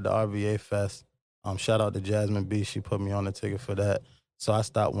performed at the RVA Fest, shout out to Jasmine B. She put me on the ticket for that. So I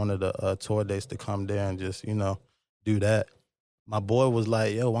stopped one of the tour dates to come there and just, you know, do that. My boy was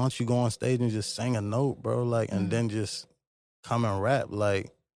like, yo, why don't you go on stage and just sing a note, bro? Like, and then just come and rap.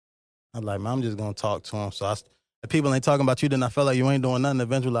 Like, I'm like, man, I'm just going to talk to him. So if people ain't talking about you, then I felt like you ain't doing nothing.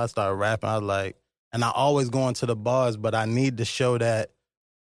 Eventually, I started rapping. I was like, and I always go into the bars, but I need to show that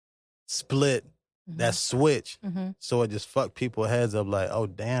split, that switch. So it just fucked people's heads up like, oh,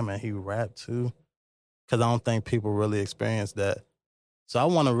 damn, and he rapped too. Because I don't think people really experience that. So I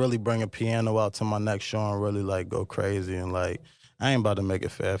want to really bring a piano out to my next show and really, like, go crazy. And, like, I ain't about to make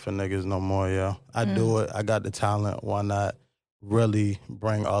it fair for niggas no more, yo. I do it. I got the talent. Why not really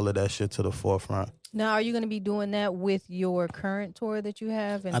bring all of that shit to the forefront. Now, are you going to be doing that with your current tour that you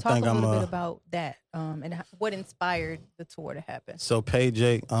have? And I talk think a I'm, little bit about that and what inspired the tour to happen. So Pay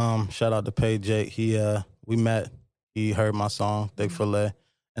Jake, shout out to Pay Jake. He we met. He heard my song, Thick Filet.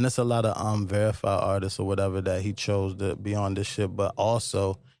 And it's a lot of verified artists or whatever that he chose to be on this shit. But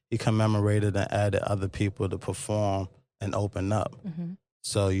also he commemorated and added other people to perform and open up. Mm-hmm.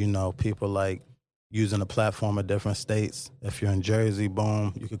 So, you know, people like using a platform of different states. If you're in Jersey,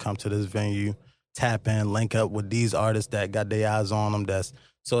 boom, you could come to this venue, tap in, link up with these artists that got their eyes on them.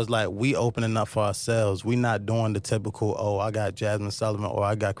 So it's like we opening up for ourselves. We not doing the typical, oh, I got Jasmine Sullivan, or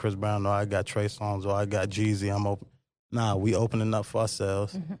I got Chris Brown, or I got Trey Songz, or I got Jeezy. I'm open. Nah, we opening up for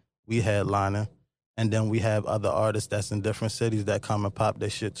ourselves. Mm-hmm. We headlining. And then we have other artists that's in different cities that come and pop their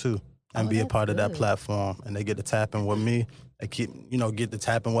shit too and be a part of that platform. And they get to tap in with me. They get to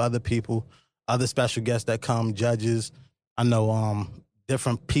tap in with other people, other special guests that come, judges. I know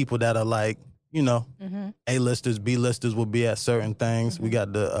different people that are like, you know, A-listers, B-listers will be at certain things. We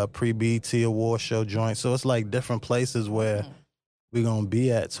got the pre-BET award show joint. So it's like different places where we're going to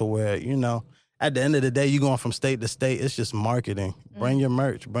be at to where, you know, at the end of the day, you're going from state to state. It's just marketing. Bring your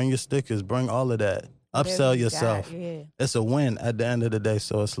merch. Bring your stickers. Bring all of that. Upsell yourself. It's a win at the end of the day.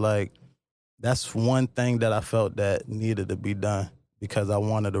 So it's like, that's one thing that I felt that needed to be done because I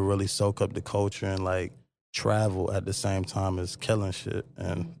wanted to really soak up the culture and like travel at the same time as killing shit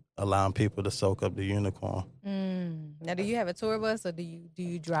and allowing people to soak up the unicorn. Now, do you have a tour bus or do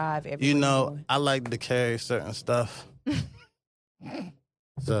you drive everywhere? You know, I like to carry certain stuff.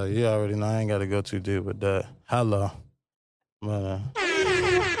 So you already know I ain't got to go too deep with that. Hello. But,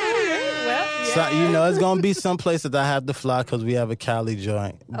 so, you know, it's going to be some places I have to fly because we have a Cali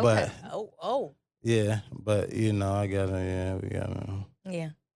joint. Okay. But, oh. Yeah, but, you know, we got to. Yeah,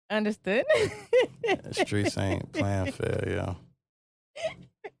 understood. Streets ain't playing fair, yeah.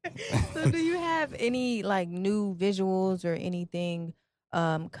 So do you have any, like, new visuals or anything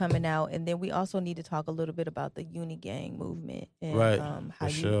coming out? And then we also need to talk a little bit about the Unigang movement and how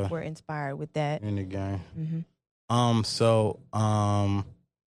you were inspired with that. Unigang. Mm-hmm.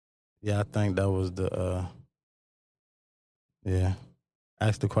 Yeah, I think that was the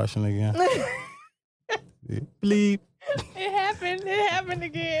ask the question again. Bleep. It happened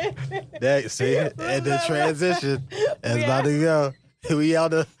again. See, and the transition is about to go. We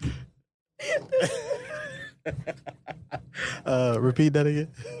out the repeat that again.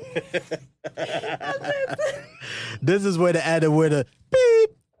 This is where the added with a beep.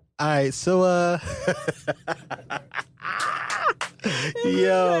 All right, so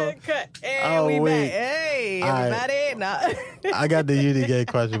yo, we wait. back. Hey, everybody! Right. No. I got the Unigang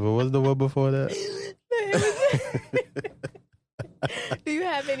question, but what's the one before that? Do you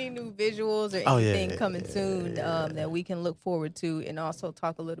have any new visuals or anything coming soon that we can look forward to, and also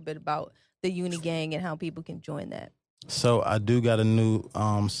talk a little bit about the Unigang and how people can join that? So I do got a new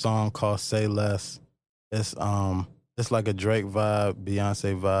song called "Say Less." It's like a Drake vibe,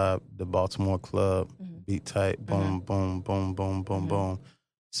 Beyonce vibe, the Baltimore Club, beat tight, boom, boom, boom, boom, boom, boom.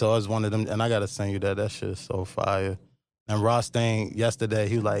 So it's one of them, and I gotta send you that. That shit is so fire. And Ross Dane yesterday,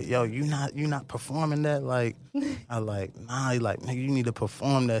 he was like, "Yo, you not performing that?" Like, I like, nah. He like, nigga, you need to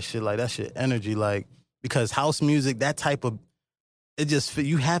perform that shit. Like that shit energy, like because house music, that type of, it just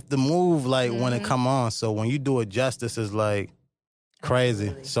you have to move like when it come on. So when you do it justice, is like crazy.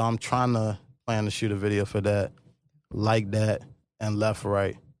 Absolutely. So I'm plan to shoot a video for that, like that, and left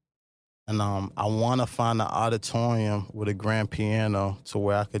right. And I want to find an auditorium with a grand piano to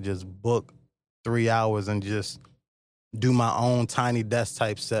where I could just book 3 hours and just do my own tiny desk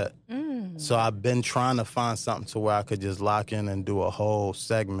type set. So I've been trying to find something to where I could just lock in and do a whole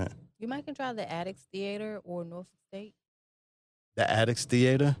segment. You might can try the Addicts Theater or Norfolk State. The Addicts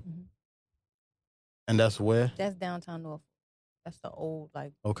Theater? Mm-hmm. And that's where? That's downtown Norfolk. That's the old,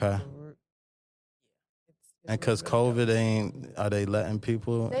 like... Okay. And because COVID are they letting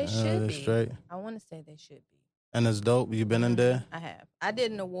people they should be. Straight? I want to say they should be. And it's dope? You been in there? I have. I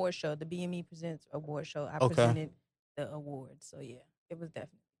did an award show, the BME Presents award show. I presented the awards. So, yeah, it was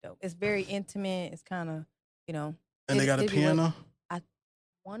definitely dope. It's very intimate. It's kind of, you know. And they got a piano? I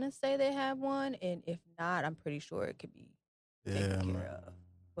want to say they have one. And if not, I'm pretty sure it could be taken care of.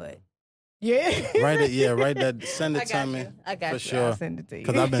 But, yeah. Write that. Send it to me. I got for you. sure. I'll send it to you.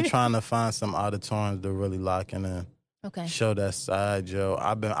 Because I've been trying to find some auditoriums to really lock in. Okay. Show that side, Joe.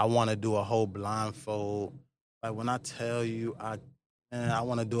 I want to do a whole blindfold. Like when I tell you, I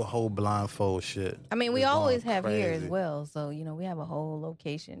want to do a whole blindfold shit. I mean, we always have here as well. So, you know, we have a whole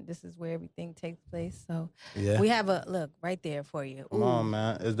location. This is where everything takes place. So we have a look right there for you. Come on,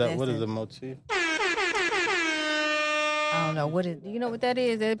 man. Is that what is the motif? I don't know what it. Do you know what that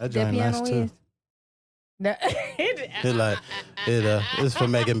is? That joint piano nice, too. is. No. It's for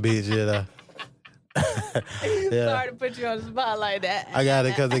making beats, yeah. Sorry to put you on the spot like that. I got it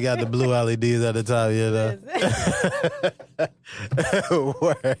because they got the blue LEDs at the top,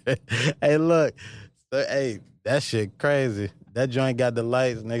 Word. Hey, look. So, hey, that shit crazy. That joint got the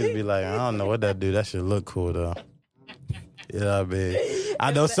lights. Niggas be like, I don't know what that do. That shit look cool, though. You know what I mean?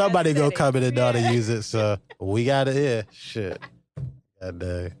 I know somebody gonna come in the door to use it, so we got it here. Shit. God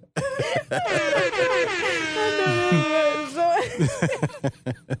dang.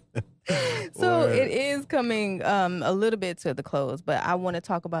 So it is coming a little bit to the close, but I want to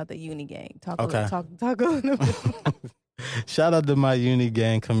talk about the Uni Gang. Talk a little bit. Shout out to my Uni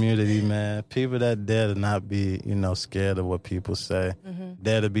Gang community, man. People that dare to not be, scared of what people say.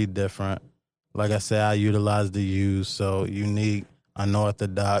 Dare to be different. Like I said, I utilize the U's, so unique,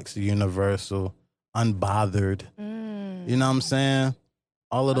 unorthodox, universal, unbothered. You know what I'm saying?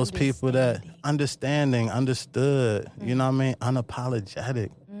 All of those people that understanding, understood, you know what I mean? Unapologetic.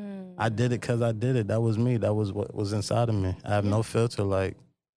 I did it because I did it. That was me. That was what was inside of me. I have no filter. Like,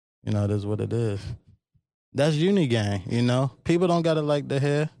 it is what it is. That's Uni Gang, People don't got to like the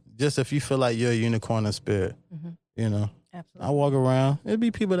hair. Just if you feel like you're a unicorn in spirit, Absolutely. I walk around. It'd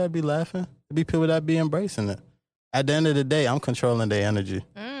be people that be laughing. It'd be people that be embracing it. At the end of the day, I'm controlling their energy.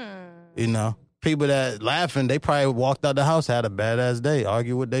 People that laughing, they probably walked out the house, had a badass day,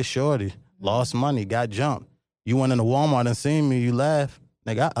 argued with their shorty, lost money, got jumped. You went into Walmart and seen me, you laugh.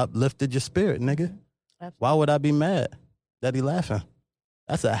 Nigga, I uplifted your spirit, nigga. Absolutely. Why would I be mad that he laughing?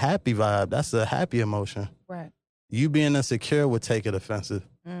 That's a happy vibe. That's a happy emotion. Right. You being insecure would take it offensive.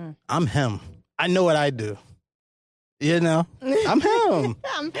 I'm him. I know what I do. I'm him.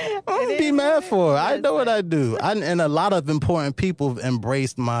 I'm gonna be mad for it. I know what I do. And a lot of important people have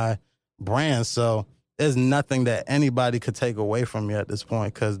embraced my brand, so there's nothing that anybody could take away from me at this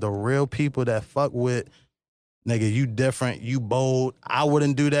point, because the real people that fuck with, nigga, you different, you bold, I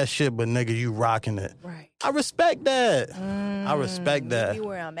wouldn't do that shit, but nigga, you rocking it. Right. I respect that. I respect that. You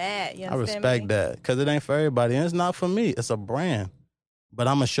where I'm at. You I understand respect me? that, because it ain't for everybody, and it's not for me. It's a brand. But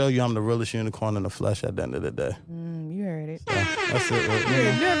I'm going to show you I'm the realest unicorn in the flesh at the end of the day. You heard it. So, that's it. You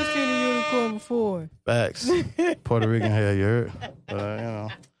have never seen a unicorn before. Facts. Puerto Rican hair, you heard?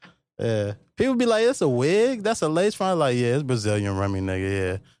 Yeah. People be like, it's a wig? That's a lace front? Like, yeah, it's Brazilian Remy, nigga,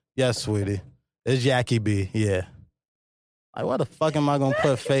 yeah. Yes, sweetie. It's Jackie B, yeah. Like, why the fuck am I going to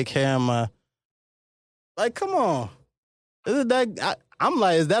put fake hair in my... Like, come on. Is that... I'm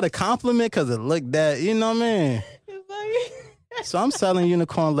like, is that a compliment? Because it looked that... You know what I mean? It's like... So I'm selling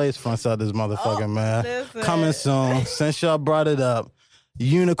unicorn lace fronts out this motherfucker, man. Listen. Coming soon. Since y'all brought it up,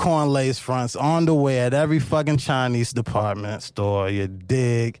 unicorn lace fronts on the way at every fucking Chinese department store. You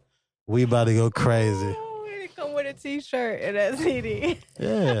dig? We about to go crazy. Oh, it come with a T-shirt and that CD.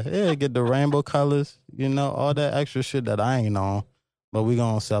 Yeah. Get the rainbow colors, all that extra shit that I ain't on. But we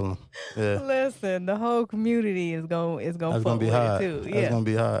gonna sell them. Yeah. Listen, the whole community is gonna That's fuck gonna be with hot. it too. That's Yeah. gonna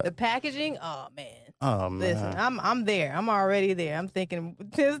be hot. The packaging, oh man. Oh man. Listen, I'm there. I'm already there. I'm thinking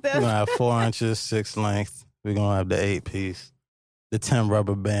We're gonna have 4 inches, 6 length. We're gonna have the 8-piece, the 10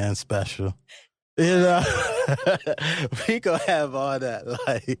 rubber band special. We gonna have all that.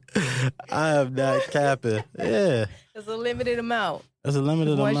 Like, I am not capping. Yeah. It's a limited amount. It's a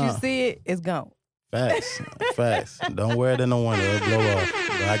limited amount. Once you see it, it's gone. Facts. Don't wear it in the winter. It'll blow off.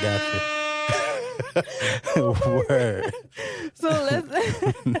 But I got you. Word. So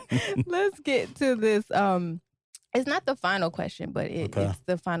let's get to this. It's not the final question, but it's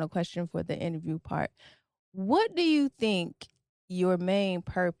the final question for the interview part. What do you think your main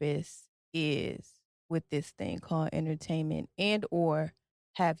purpose is with this thing called entertainment, and or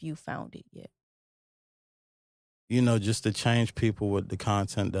have you found it yet? Just to change people with the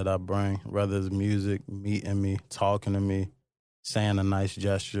content that I bring, whether it's music, meeting me, talking to me, saying a nice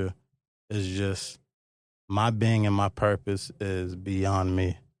gesture. It's just my being and my purpose is beyond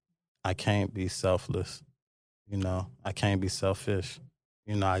me. I can't be selfless. I can't be selfish.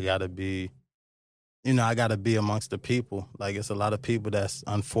 I gotta be amongst the people. Like, it's a lot of people that's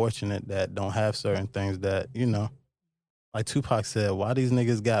unfortunate that don't have certain things that, like Tupac said, why these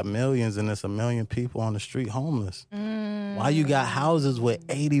niggas got millions and there's a million people on the street homeless? Why you got houses with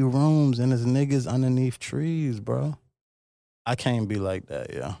 80 rooms and there's niggas underneath trees, bro? I can't be like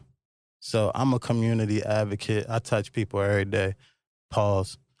that, yeah. So I'm a community advocate. I touch people every day.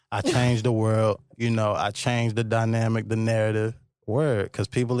 Pause. I change the world. I change the dynamic, the narrative. Word. Because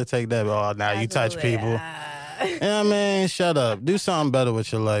people that take that, oh, now you touch people. You know what I mean? Shut up. Do something better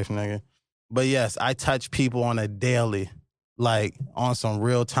with your life, nigga. But yes, I touch people on a daily. like on some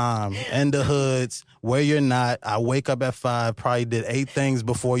real time in the hoods where you're not. I wake up at 5, probably did 8 things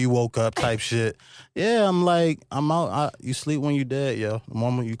before you woke up type shit. Yeah, I'm like, I'm out. You sleep when you dead, yo. The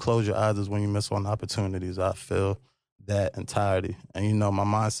moment you close your eyes is when you miss on opportunities. I feel that entirety. And you know, my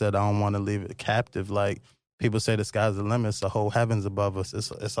mindset, I don't want to leave it captive. Like people say the sky's the limit. It's the whole heavens above us.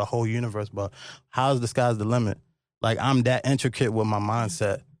 It's a whole universe. But how's the sky's the limit? Like I'm that intricate with my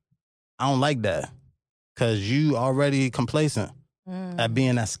mindset. I don't like that. Because you already complacent at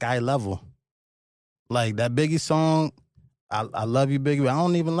being at sky level. Like that Biggie song, I love you, Biggie, but I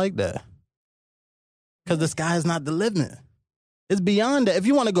don't even like that. Because the sky is not the limit. It's beyond that. If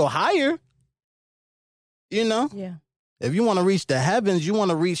you want to go higher, you know? Yeah. If you want to reach the heavens, you want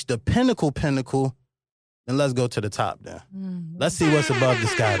to reach the pinnacle, then let's go to the top then. Let's see what's above the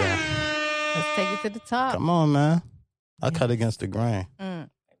sky then. Let's take it to the top. Come on, man. I cut against the grain. Damn,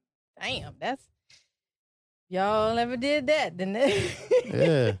 that's... Y'all never did that, didn't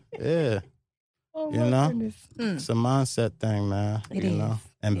they? Yeah. Oh, you know? goodness. It's a mindset thing, man. It you is. know?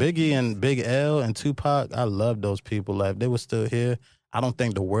 And Biggie and Big L and Tupac, I love those people. Like, if they were still here, I don't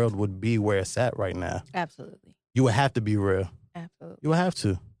think the world would be where it's at right now. Absolutely. You would have to be real. Absolutely. You would have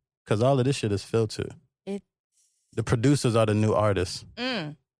to. Because all of this shit is filtered. The producers are the new artists.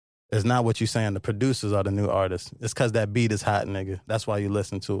 It's not what you're saying. The producers are the new artists. It's because that beat is hot, nigga. That's why you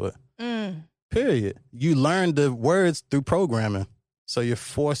listen to it. Period. You learn the words through programming, so you're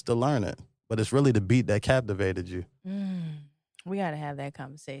forced to learn it. But it's really the beat that captivated you. We got to have that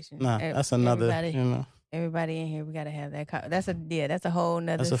conversation. Nah, that's another, you know. Everybody in here, we got to have that. That's a whole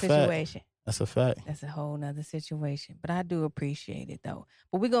nother That's a situation. fact. That's a fact. That's a whole nother situation. But I do appreciate it, though.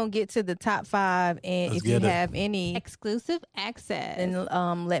 But we're going to get to the top 5. And if you have any exclusive access,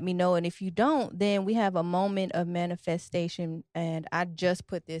 then let me know. And if you don't, then we have a moment of manifestation. And I just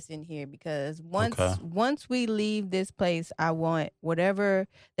put this in here because once we leave this place, I want whatever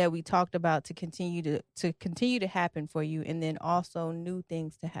that we talked about to continue to happen for you. And then also new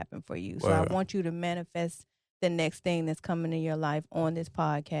things to happen for you. So I want you to manifest the next thing that's coming in your life on this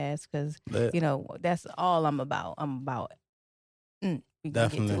podcast, because you know that's all I'm about. We can get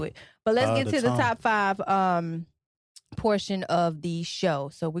to it, but let's get to the top 5 portion of the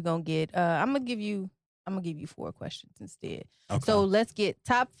show. So we're gonna get. I'm gonna give you 4 questions instead. Okay. So let's get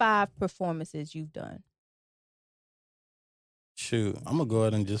top 5 performances you've done. Shoot, I'm gonna go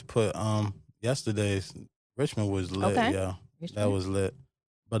ahead and just put yesterday's Richmond was lit. Okay. Yeah, Richmond. That was lit.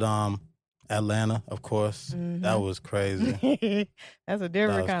 But Atlanta, of course. That was crazy. That's a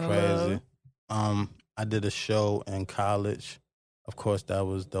different kind of love. I did a show in college. Of course, that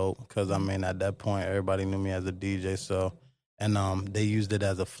was dope because, I mean, at that point, everybody knew me as a DJ. So, and they used it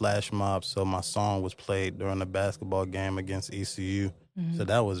as a flash mob. So my song was played during a basketball game against ECU. So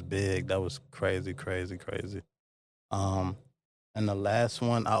that was big. That was crazy. And the last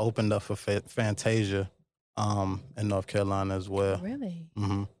one, I opened up for Fantasia in North Carolina as well. Really?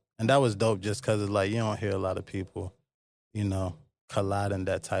 And that was dope just because it's like you don't hear a lot of people, you know, colliding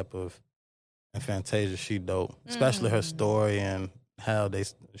that type of. And Fantasia, she dope. Especially her story and how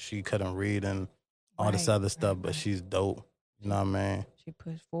she couldn't read and all this other stuff, but she's dope. You know what I mean? She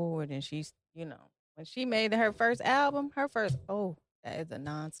pushed forward and she's, you know, when she made her first album, that is a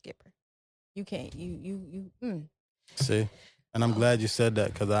non-skipper. You can't, See? And I'm glad you said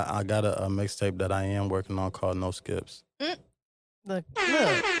that because I got a mixtape that I am working on called No Skips.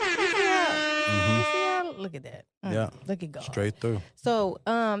 Look at that. Yeah. Look at God. Straight through. So,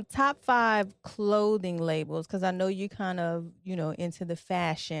 top 5 clothing labels, because I know you kind of, you know, into the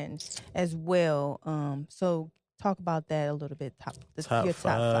fashion as well. So talk about that a little bit. Your top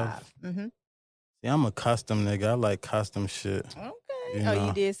 5. See, I'm a custom nigga. I like custom shit. Okay.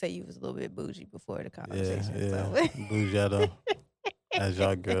 You did say you was a little bit bougie before the conversation. Yeah. Bougetto, as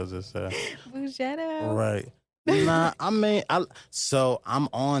y'all girls would say. Bougetto. Right. Nah, I mean, I'm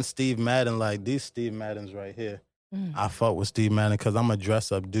on Steve Madden, like these Steve Maddens right here. I fuck with Steve Madden because I'm a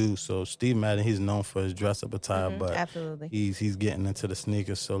dress-up dude. So Steve Madden, he's known for his dress-up attire, but absolutely. he's getting into the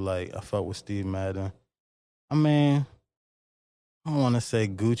sneakers. So, like, I fuck with Steve Madden. I mean, I don't want to say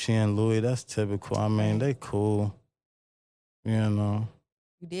Gucci and Louis. That's typical. I mean, they cool. You know.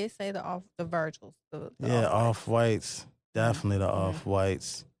 You did say the Virgils. The Off-Whites. Definitely the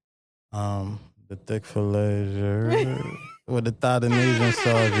Off-Whites. The thick fillet, with the Thadanesian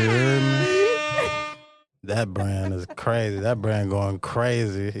sauce, you heard me? That brand is crazy. That brand going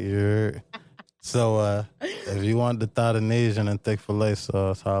crazy, you heard? So, if you want the Thadanesian and thick fillet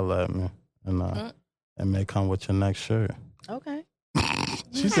sauce, holla at me. And it may come with your next shirt. Okay.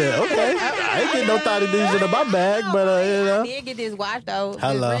 She said, okay. I ain't get no thought of these in my bag, but you know. I did get this watch though.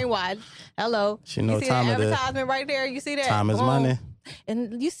 Hello. This ring watch. Hello. She know you see time that it is. advertisement right there? You see that? Time is Boom. money.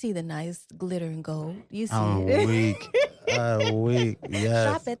 And you see the nice glittering gold. You see I'm it. weak. I'm weak.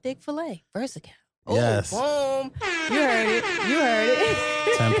 Yes. Shop at Thick Filet. Versacal. Oh, Yes. boom. You heard it. You heard it.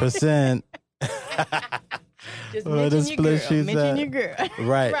 10%. Just Oh, mention this your split girl. she's Mention at. your girl.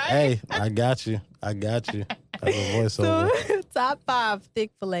 Right. Right? Hey, I got you. I got you. As a voiceover. So, top 5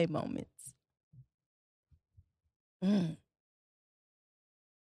 Thick Filet moments.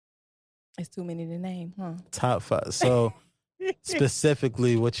 It's too many to name, huh? Top 5. So,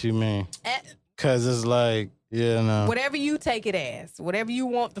 specifically, what you mean? Because it's like, you know. Whatever you take it as, whatever you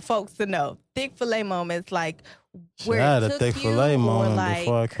want the folks to know. Thick Filet moments, like where I had it a took thick you, fillet or moment like,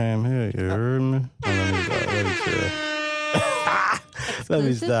 before I came here. You heard me? Let me stop. Let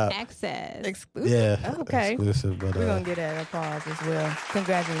me stop. Access. exclusive. Yeah. Okay. Exclusive, but We're gonna get that applause as well.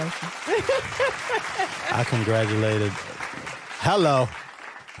 Congratulations. I congratulated. Hello.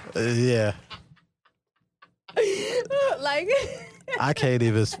 Yeah. Like, I can't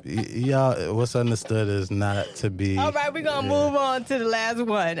even y'all, what's understood is not to be. all right, we're gonna move on to the last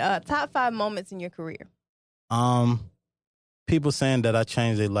one. Top 5 moments in your career. People saying that I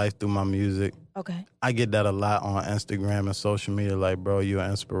changed their life through my music. Okay. I get that a lot on Instagram and social media. Like, bro, you're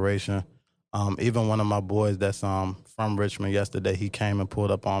an inspiration. Even one of my boys that's from Richmond yesterday, he came and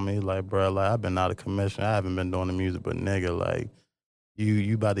pulled up on me like, bro, like I've been out of commission. I haven't been doing the music, but nigga, like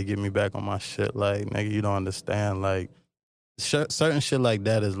you about to get me back on my shit. Like, nigga, you don't understand. Like, certain shit like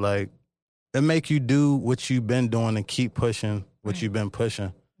that is like, it make you do what you've been doing and keep pushing what you've been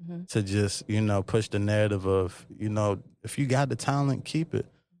pushing to just, you know, push the narrative of, you know, if you got the talent, keep it.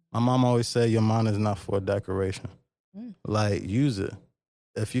 My mom always said your mind is not for a decoration. Like, use it.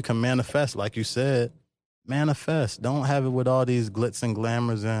 If you can manifest, like you said, manifest. Don't have it with all these glitz and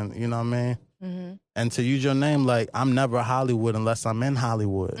glamours and, you know what I mean? And to use your name, like, I'm never Hollywood unless I'm in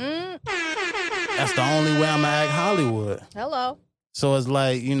Hollywood. That's the only way I'm going to act Hollywood. Hello. So it's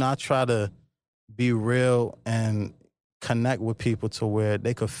like, you know, I try to be real and connect with people to where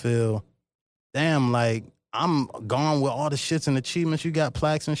they could feel, damn, like, I'm gone with all the shits and achievements. You got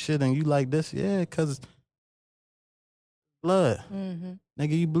plaques and shit and you like this? Yeah, because blood.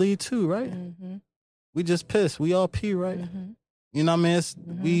 Nigga, you bleed too, right? We just piss. We all pee, right? You know what I mean?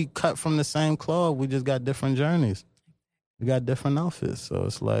 We cut from the same cloth. We just got different journeys. We got different outfits. So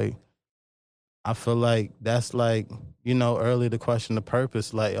it's like, I feel like that's like, you know, earlier the question, the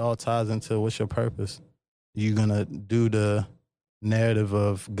purpose, like, it all ties into what's your purpose? You gonna do the narrative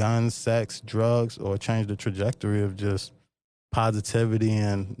of guns, sex, drugs, or change the trajectory of just positivity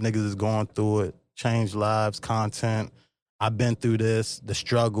and niggas is going through it, change lives, content. I've been through this, the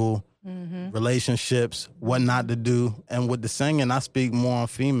struggle, relationships, what not to do. And with the singing, I speak more on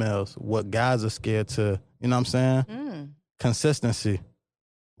females, what guys are scared to, you know what I'm saying? Consistency.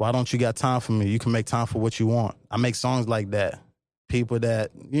 Why don't you got time for me? You can make time for what you want. I make songs like that. People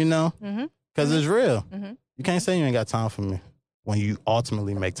that, you know, because it's real. You can't say you ain't got time for me when you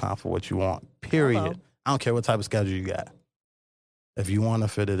ultimately make time for what you want, period. Hello. I don't care what type of schedule you got. If you want to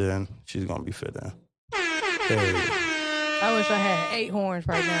fit it in, she's going to be fit in. Period. I wish I had 8 horns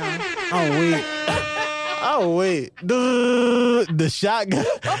right now. Oh, wait. Oh, wait. The shotgun,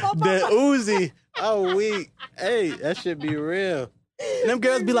 the Uzi. Oh, wait. Hey, that should be real. And them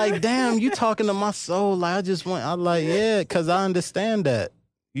girls be like, damn, you talking to my soul. Like, I'm like, yeah, because I understand that.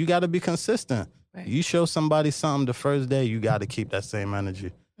 You got to be consistent. Right. You show somebody something the first day, you got to keep that same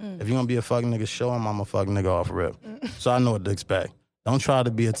energy. If you're going to be a fucking nigga, show him I'm a fucking nigga off rip. So I know what to expect. Don't try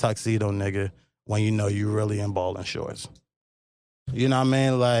to be a tuxedo nigga when you know you really in ballin' shorts. You know what I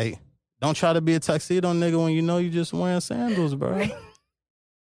mean? Like, don't try to be a tuxedo nigga when you know you just wearing sandals, bro.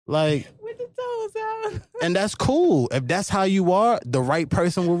 Like, With the toes out. and that's cool. If that's how you are, the right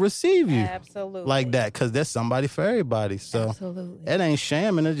person will receive you Absolutely. like that, because there's somebody for everybody. So Absolutely. it ain't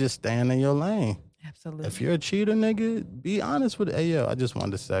shaming, it's just staying in your lane. Absolutely. If you're a cheater, nigga, be honest with it. Hey, yo, I just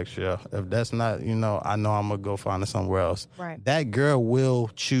wanted to sex you. If that's not, you know, I know I'm going to go find it somewhere else. Right. That girl will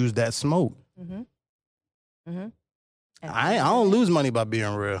choose that smoke. I don't lose money by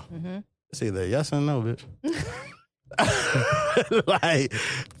being real. It's either yes or no, bitch. Like,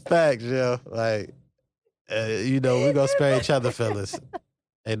 facts, yo. Like, you know, we going to spare each other, fellas.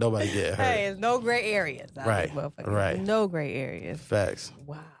 Ain't nobody get hurt. Hey, there's no gray areas. out Right, this motherfucker. right. No gray areas. Facts.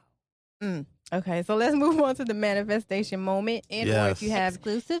 Wow. Okay, so let's move on to the manifestation moment. And or if you have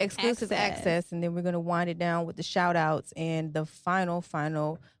exclusive access, and then we're going to wind it down with the shout outs and the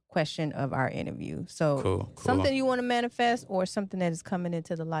final question of our interview. So Cool. something you want to manifest or something that is coming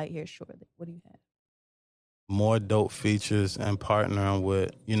into the light here shortly. What do you have? more dope features and partnering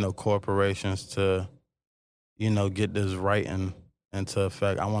with, corporations to, get this writing into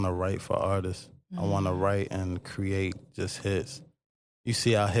effect. I want to write for artists. I want to write and create just hits. You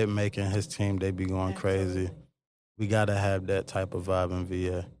see how hit making his team, they be going crazy. We got to have that type of vibe in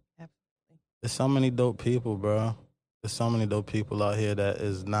VA. Absolutely. There's so many dope people, bro. There's so many dope people out here that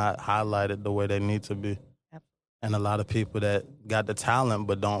is not highlighted the way they need to be. And a lot of people that got the talent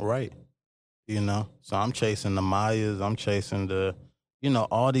but don't write, So I'm chasing the Mayas. I'm chasing the,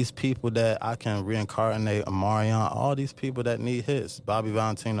 all these people that I can reincarnate, Omarion, all these people that need hits. Bobby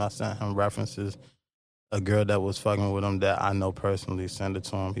Valentino, I sent him references. A girl that was fucking with him that I know personally, sent it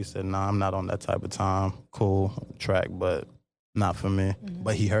to him. He said, nah, I'm not on that type of time. Cool track, but not for me. Mm-hmm.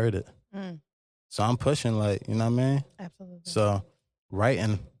 But he heard it. So I'm pushing, like, you know what I mean? Absolutely. So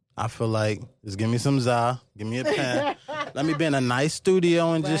writing, I feel like, just give me some za, give me a pen. Let me be in a nice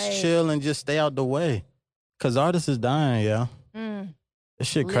studio and just chill and just stay out the way. Because artists is dying, yo. This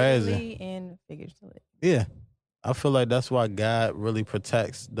shit crazy. Literally and figuratively. Yeah. I feel like that's why God really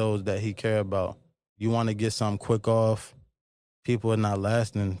protects those that he care about. You want to get something quick off, people are not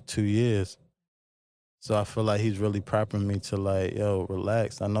lasting 2 years. So I feel like he's really prepping me to like, yo,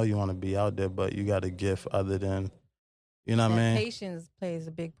 relax. I know you want to be out there, but you got a gift other than, you know what I mean? Patience plays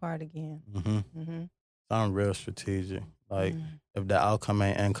a big part again. So I'm real strategic. Like, if the outcome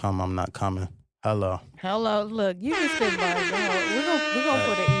ain't income, I'm not coming. Hello. Look, you can spit bars. We're gonna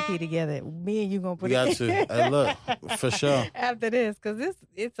put an EP together. Me and you gonna put it. Got to. Hey, look, for sure. After this, because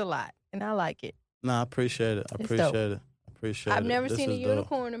it's a lot, and I like it. No, I appreciate it. I appreciate it. I've never seen a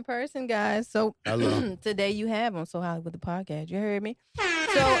unicorn in person, guys. So today you have on So Hollywood the podcast. You heard me.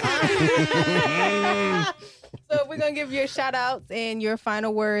 So we're gonna give you shout outs and your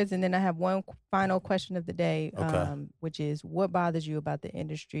final words, and then I have one final question of the day, which is what bothers you about the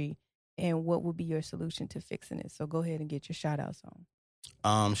industry, and what would be your solution to fixing it. So go ahead and get your shout outs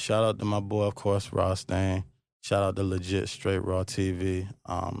on. Shout out to my boy, of course, Ross Dane. Shout out to Legit Straight Raw TV.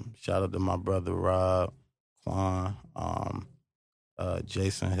 Shout out to my brother Rob, Quan,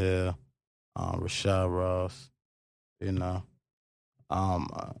 Jason Hill, Rashad Ross,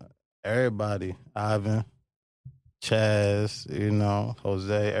 everybody, Ivan, Chaz,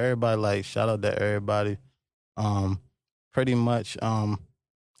 Jose, everybody, like, shout out to everybody. Pretty much,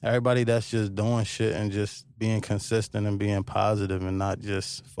 everybody that's just doing shit and just being consistent and being positive and not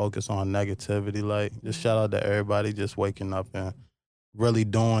just focus on negativity. Like, just shout out to everybody just waking up and really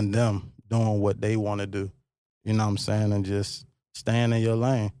doing what they want to do. You know what I'm saying? And just staying in your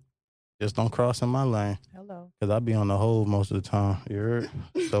lane. Just don't cross in my lane. Hello. Because I be on the hole most of the time. You heard?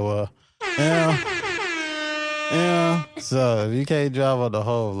 So, So if you can't drive on the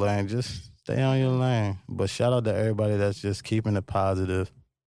whole lane, just stay on your lane. But shout out to everybody that's just keeping it positive.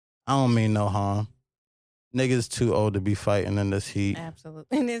 I don't mean no harm. Niggas too old to be fighting in this heat.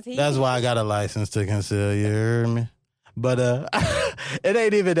 Absolutely. In this heat. That's why I got a license to conceal, you heard me? But it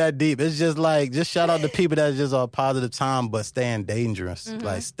ain't even that deep. It's just like, just shout out to people that's just on positive time, but staying dangerous.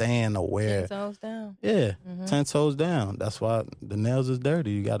 Like, staying aware. 10 toes down. Yeah, 10 toes down. That's why the nails is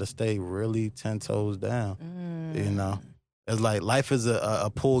dirty. You got to stay really 10 toes down. It's like life is a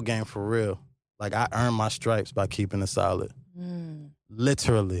pool game for real. Like, I earned my stripes by keeping it solid.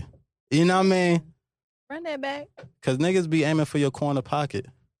 Literally. You know what I mean? Run that back. Because niggas be aiming for your corner pocket.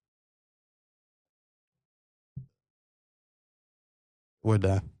 We're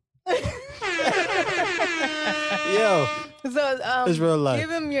done. Yo. So it's real life. Give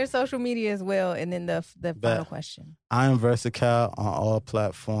them your social media as well, and then the final question. I am Versatile on all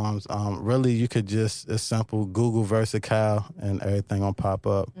platforms. Really, you could just, it's simple, Google Versatile and everything will pop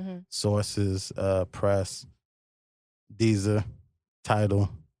up. Sources, Press, Deezer, Tidal,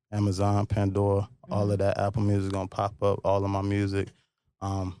 Amazon, Pandora, all of that. Apple Music gonna pop up, all of my music.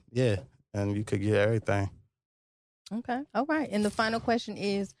 Yeah, and you could get everything. Okay. All right. And the final question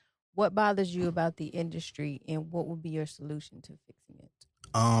is, what bothers you about the industry, and what would be your solution to fixing it?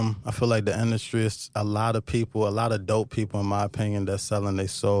 I feel like the industry is a lot of people, a lot of dope people, in my opinion, that's selling their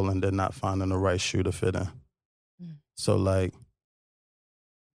soul and they're not finding the right shoe to fit in. So, like,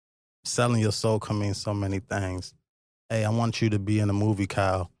 selling your soul can mean so many things. Hey, I want you to be in a movie,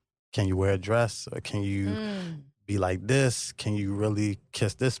 Kyle. Can you wear a dress? Or can you be like this? Can you really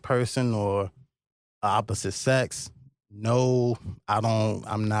kiss this person or opposite sex? No,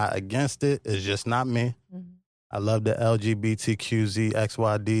 I'm not against it. It's just not me. I love the LGBTQZ,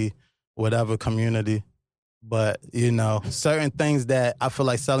 XYD, whatever community. But, certain things that I feel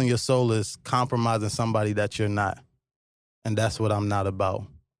like selling your soul is compromising somebody that you're not. And that's what I'm not about.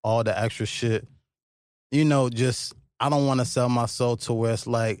 All the extra shit. I don't want to sell my soul to where it's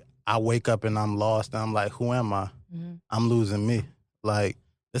like I wake up and I'm lost and I'm like, who am I? Mm-hmm. I'm losing me. Like,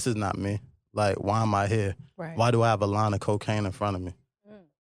 this is not me. Like, why am I here? Right. Why do I have a line of cocaine in front of me?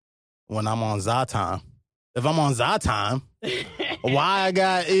 When I'm on Zytime. If I'm on Zytime, why I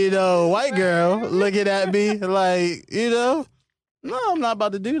got, white girl looking at me like, no, I'm not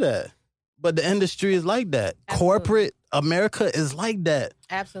about to do that. But the industry is like that. Absolutely. Corporate America is like that.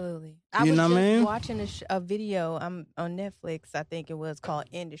 Absolutely. You know what I mean? Watching a video on Netflix, I think it was called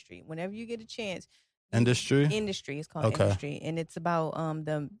Industry. Whenever you get a chance. Industry? Industry is called Industry. And it's about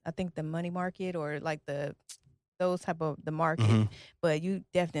I think the money market or like those type of the market. Mm-hmm. But you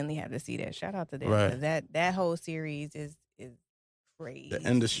definitely have to see that. Shout out to them. Right. That whole series is crazy. The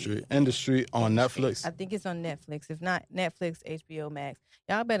Industry on Netflix. I think it's on Netflix. If not Netflix, HBO Max.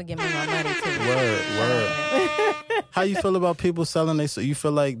 Y'all better give me my money too. Word. How you feel about people selling you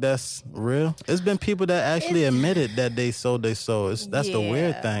feel like that's real? It's been people that actually admitted that they sold their soul. That's the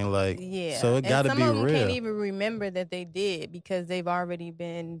weird thing. Like, so it got to be real. Some of them can't even remember that they did because they've already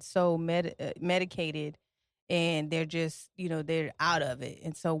been so medicated and they're just, they're out of it.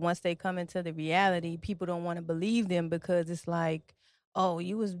 And so once they come into the reality, people don't want to believe them because it's like, oh,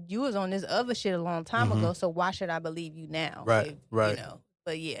 you was on this other shit a long time ago, so why should I believe you now? Right.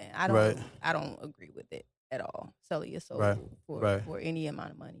 But yeah, I don't agree with it at all. Selling your soul for any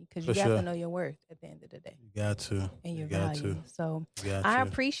amount of money because you have to know your worth at the end of the day. You got to. And your value. So I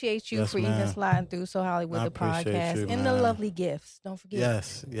appreciate you for even sliding through So Hollywood the podcast and the lovely gifts. Don't forget.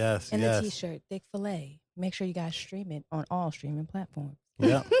 Yes. And the T-shirt, Thick Filet. Make sure you guys stream it on all streaming platforms.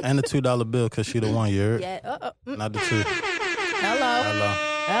 Yeah, and the $2 bill because she the one. You heard? Yeah. Not the two.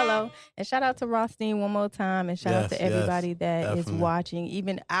 Hello. And shout out to Rothstein one more time. And shout out to everybody that is watching,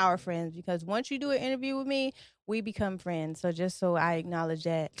 even our friends, because once you do an interview with me, we become friends. So just so I acknowledge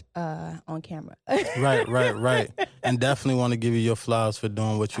that on camera. Right. And definitely want to give you your flowers for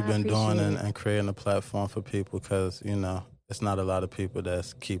doing what you've been doing and creating a platform for people because, it's not a lot of people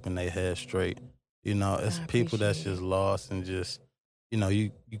that's keeping their head straight. It's people that's just lost and just...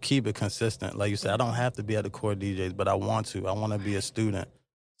 you keep it consistent. Like you said, I don't have to be at the core DJs, but I want to. I want to be a student.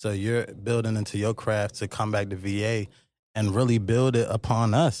 So you're building into your craft to come back to VA and really build it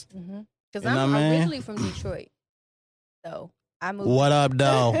upon us. Because I'm originally from Detroit. So I moved. What up,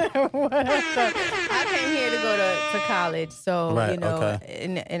 though? I came here to go to college. So,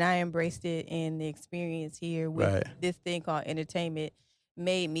 and I embraced it, and the experience here with this thing called entertainment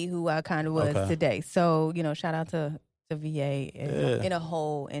made me who I kind of was today. So, shout out to VA in a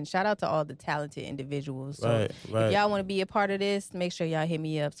whole, and shout out to all the talented individuals. So if y'all want to be a part of this, make sure y'all hit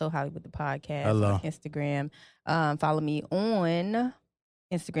me up. So Hollywood the podcast on Instagram. Follow me on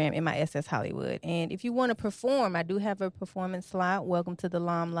Instagram MISS Hollywood. And if you want to perform, I do have a performance slot. Welcome to the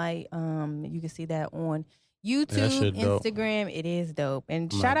Limelight. You can see that on YouTube, Instagram. It is dope.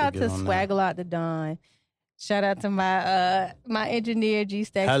 And shout out to Swaggle Out the Dawn. Shout out to my my engineer,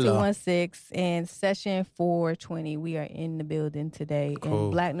 G-Stacks 216, and Session 420. We are in the building today. Cool.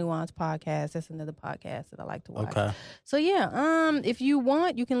 And Black Nuance Podcast. That's another podcast that I like to watch. Okay. So, if you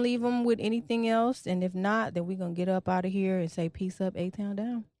want, you can leave them with anything else. And if not, then we're going to get up out of here and say peace up, A-Town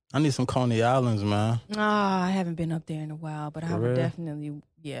down. I need some Coney Islands, man. I haven't been up there in a while, but I would definitely,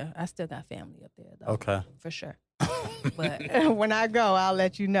 I still got family up there, though. Okay. For sure. But when I go, I'll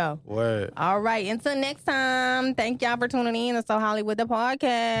let you know. Word. All right. Until next time, thank y'all for tuning in to So Hollywood the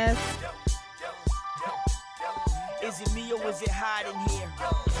podcast. Is it me or is it hot in here?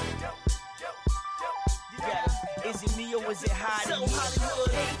 Is it me or is it hot in here? So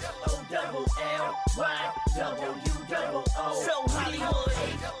Hollywood, H-O-double-L-Y-W-O-O. So Hollywood,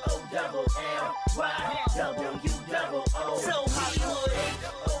 H-O-double-L-Y-W-O-O. So Hollywood,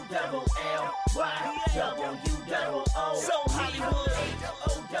 H-O-double-L-Y-W-O-O. So Hollywood,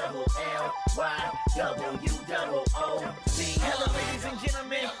 H-O-double-L-Y-W-O-O. Hello, ladies and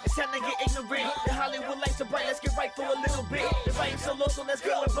gentlemen, it's time to get ignorant. The Hollywood lights are bright, let's get right for a little bit. The vibe's so low, so let's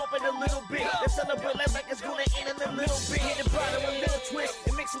go and bump it a little bit. Let's celebrate life like it's gonna end in a little bit. Hit the bottom, a little twist,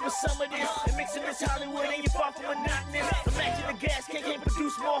 and mix it with some of this. And mix it with Hollywood, and you're far from monotonous. Imagine the gas can't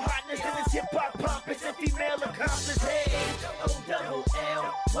produce more hotness than this hip-hop pompous and female accomplice. Hey,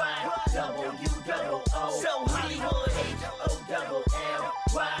 H-O-double-L-Y-W-O-O. So Hollywood,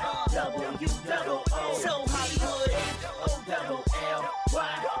 H-O-double-L-Y-W-O-O. So Hollywood,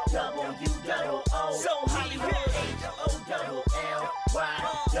 H-O-double-L-Y-W-O-O. So Hollywood,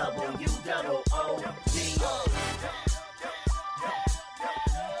 H-O-double-L-Y-W-O-O.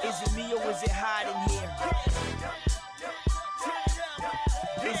 Is it me or is it hot in here?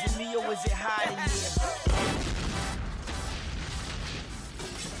 Is it me or is it hot in here?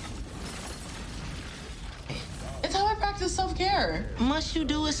 It's how I practice self-care. her. Must you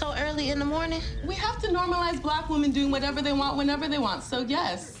do it so early in the morning? We have to normalize Black women doing whatever they want whenever they want. So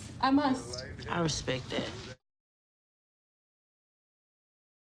yes, I must. I respect that.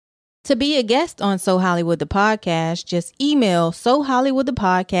 To be a guest on So Hollywood the Podcast, just email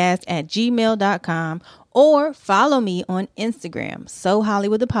sohollywoodthepodcast@gmail.com or follow me on Instagram, So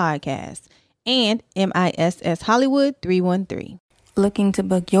Hollywood the Podcast, and MISS Hollywood 313. Looking to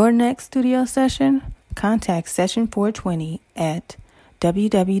book your next studio session? Contact Session 420 at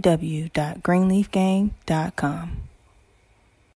www.greenleafgang.com.